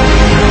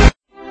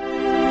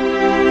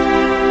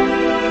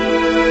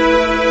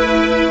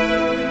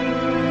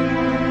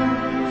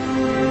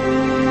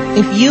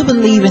 If you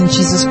believe in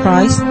Jesus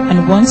Christ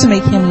and want to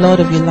make him Lord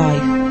of your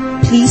life,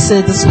 please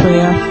say this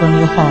prayer from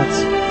your heart.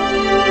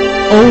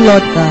 Oh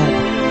Lord God,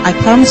 I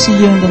come to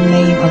you in the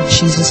name of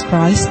Jesus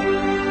Christ.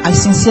 I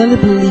sincerely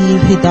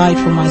believe he died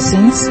for my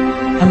sins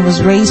and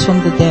was raised from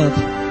the dead.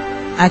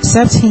 I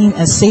accept him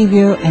as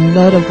Savior and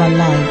Lord of my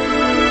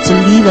life to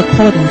live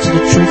according to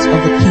the truth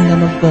of the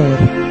kingdom of God.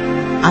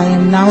 I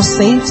am now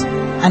saved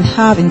and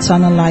have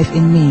eternal life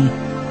in me.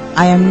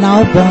 I am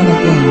now born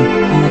again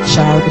and a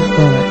child of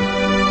God.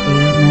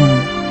 Amen.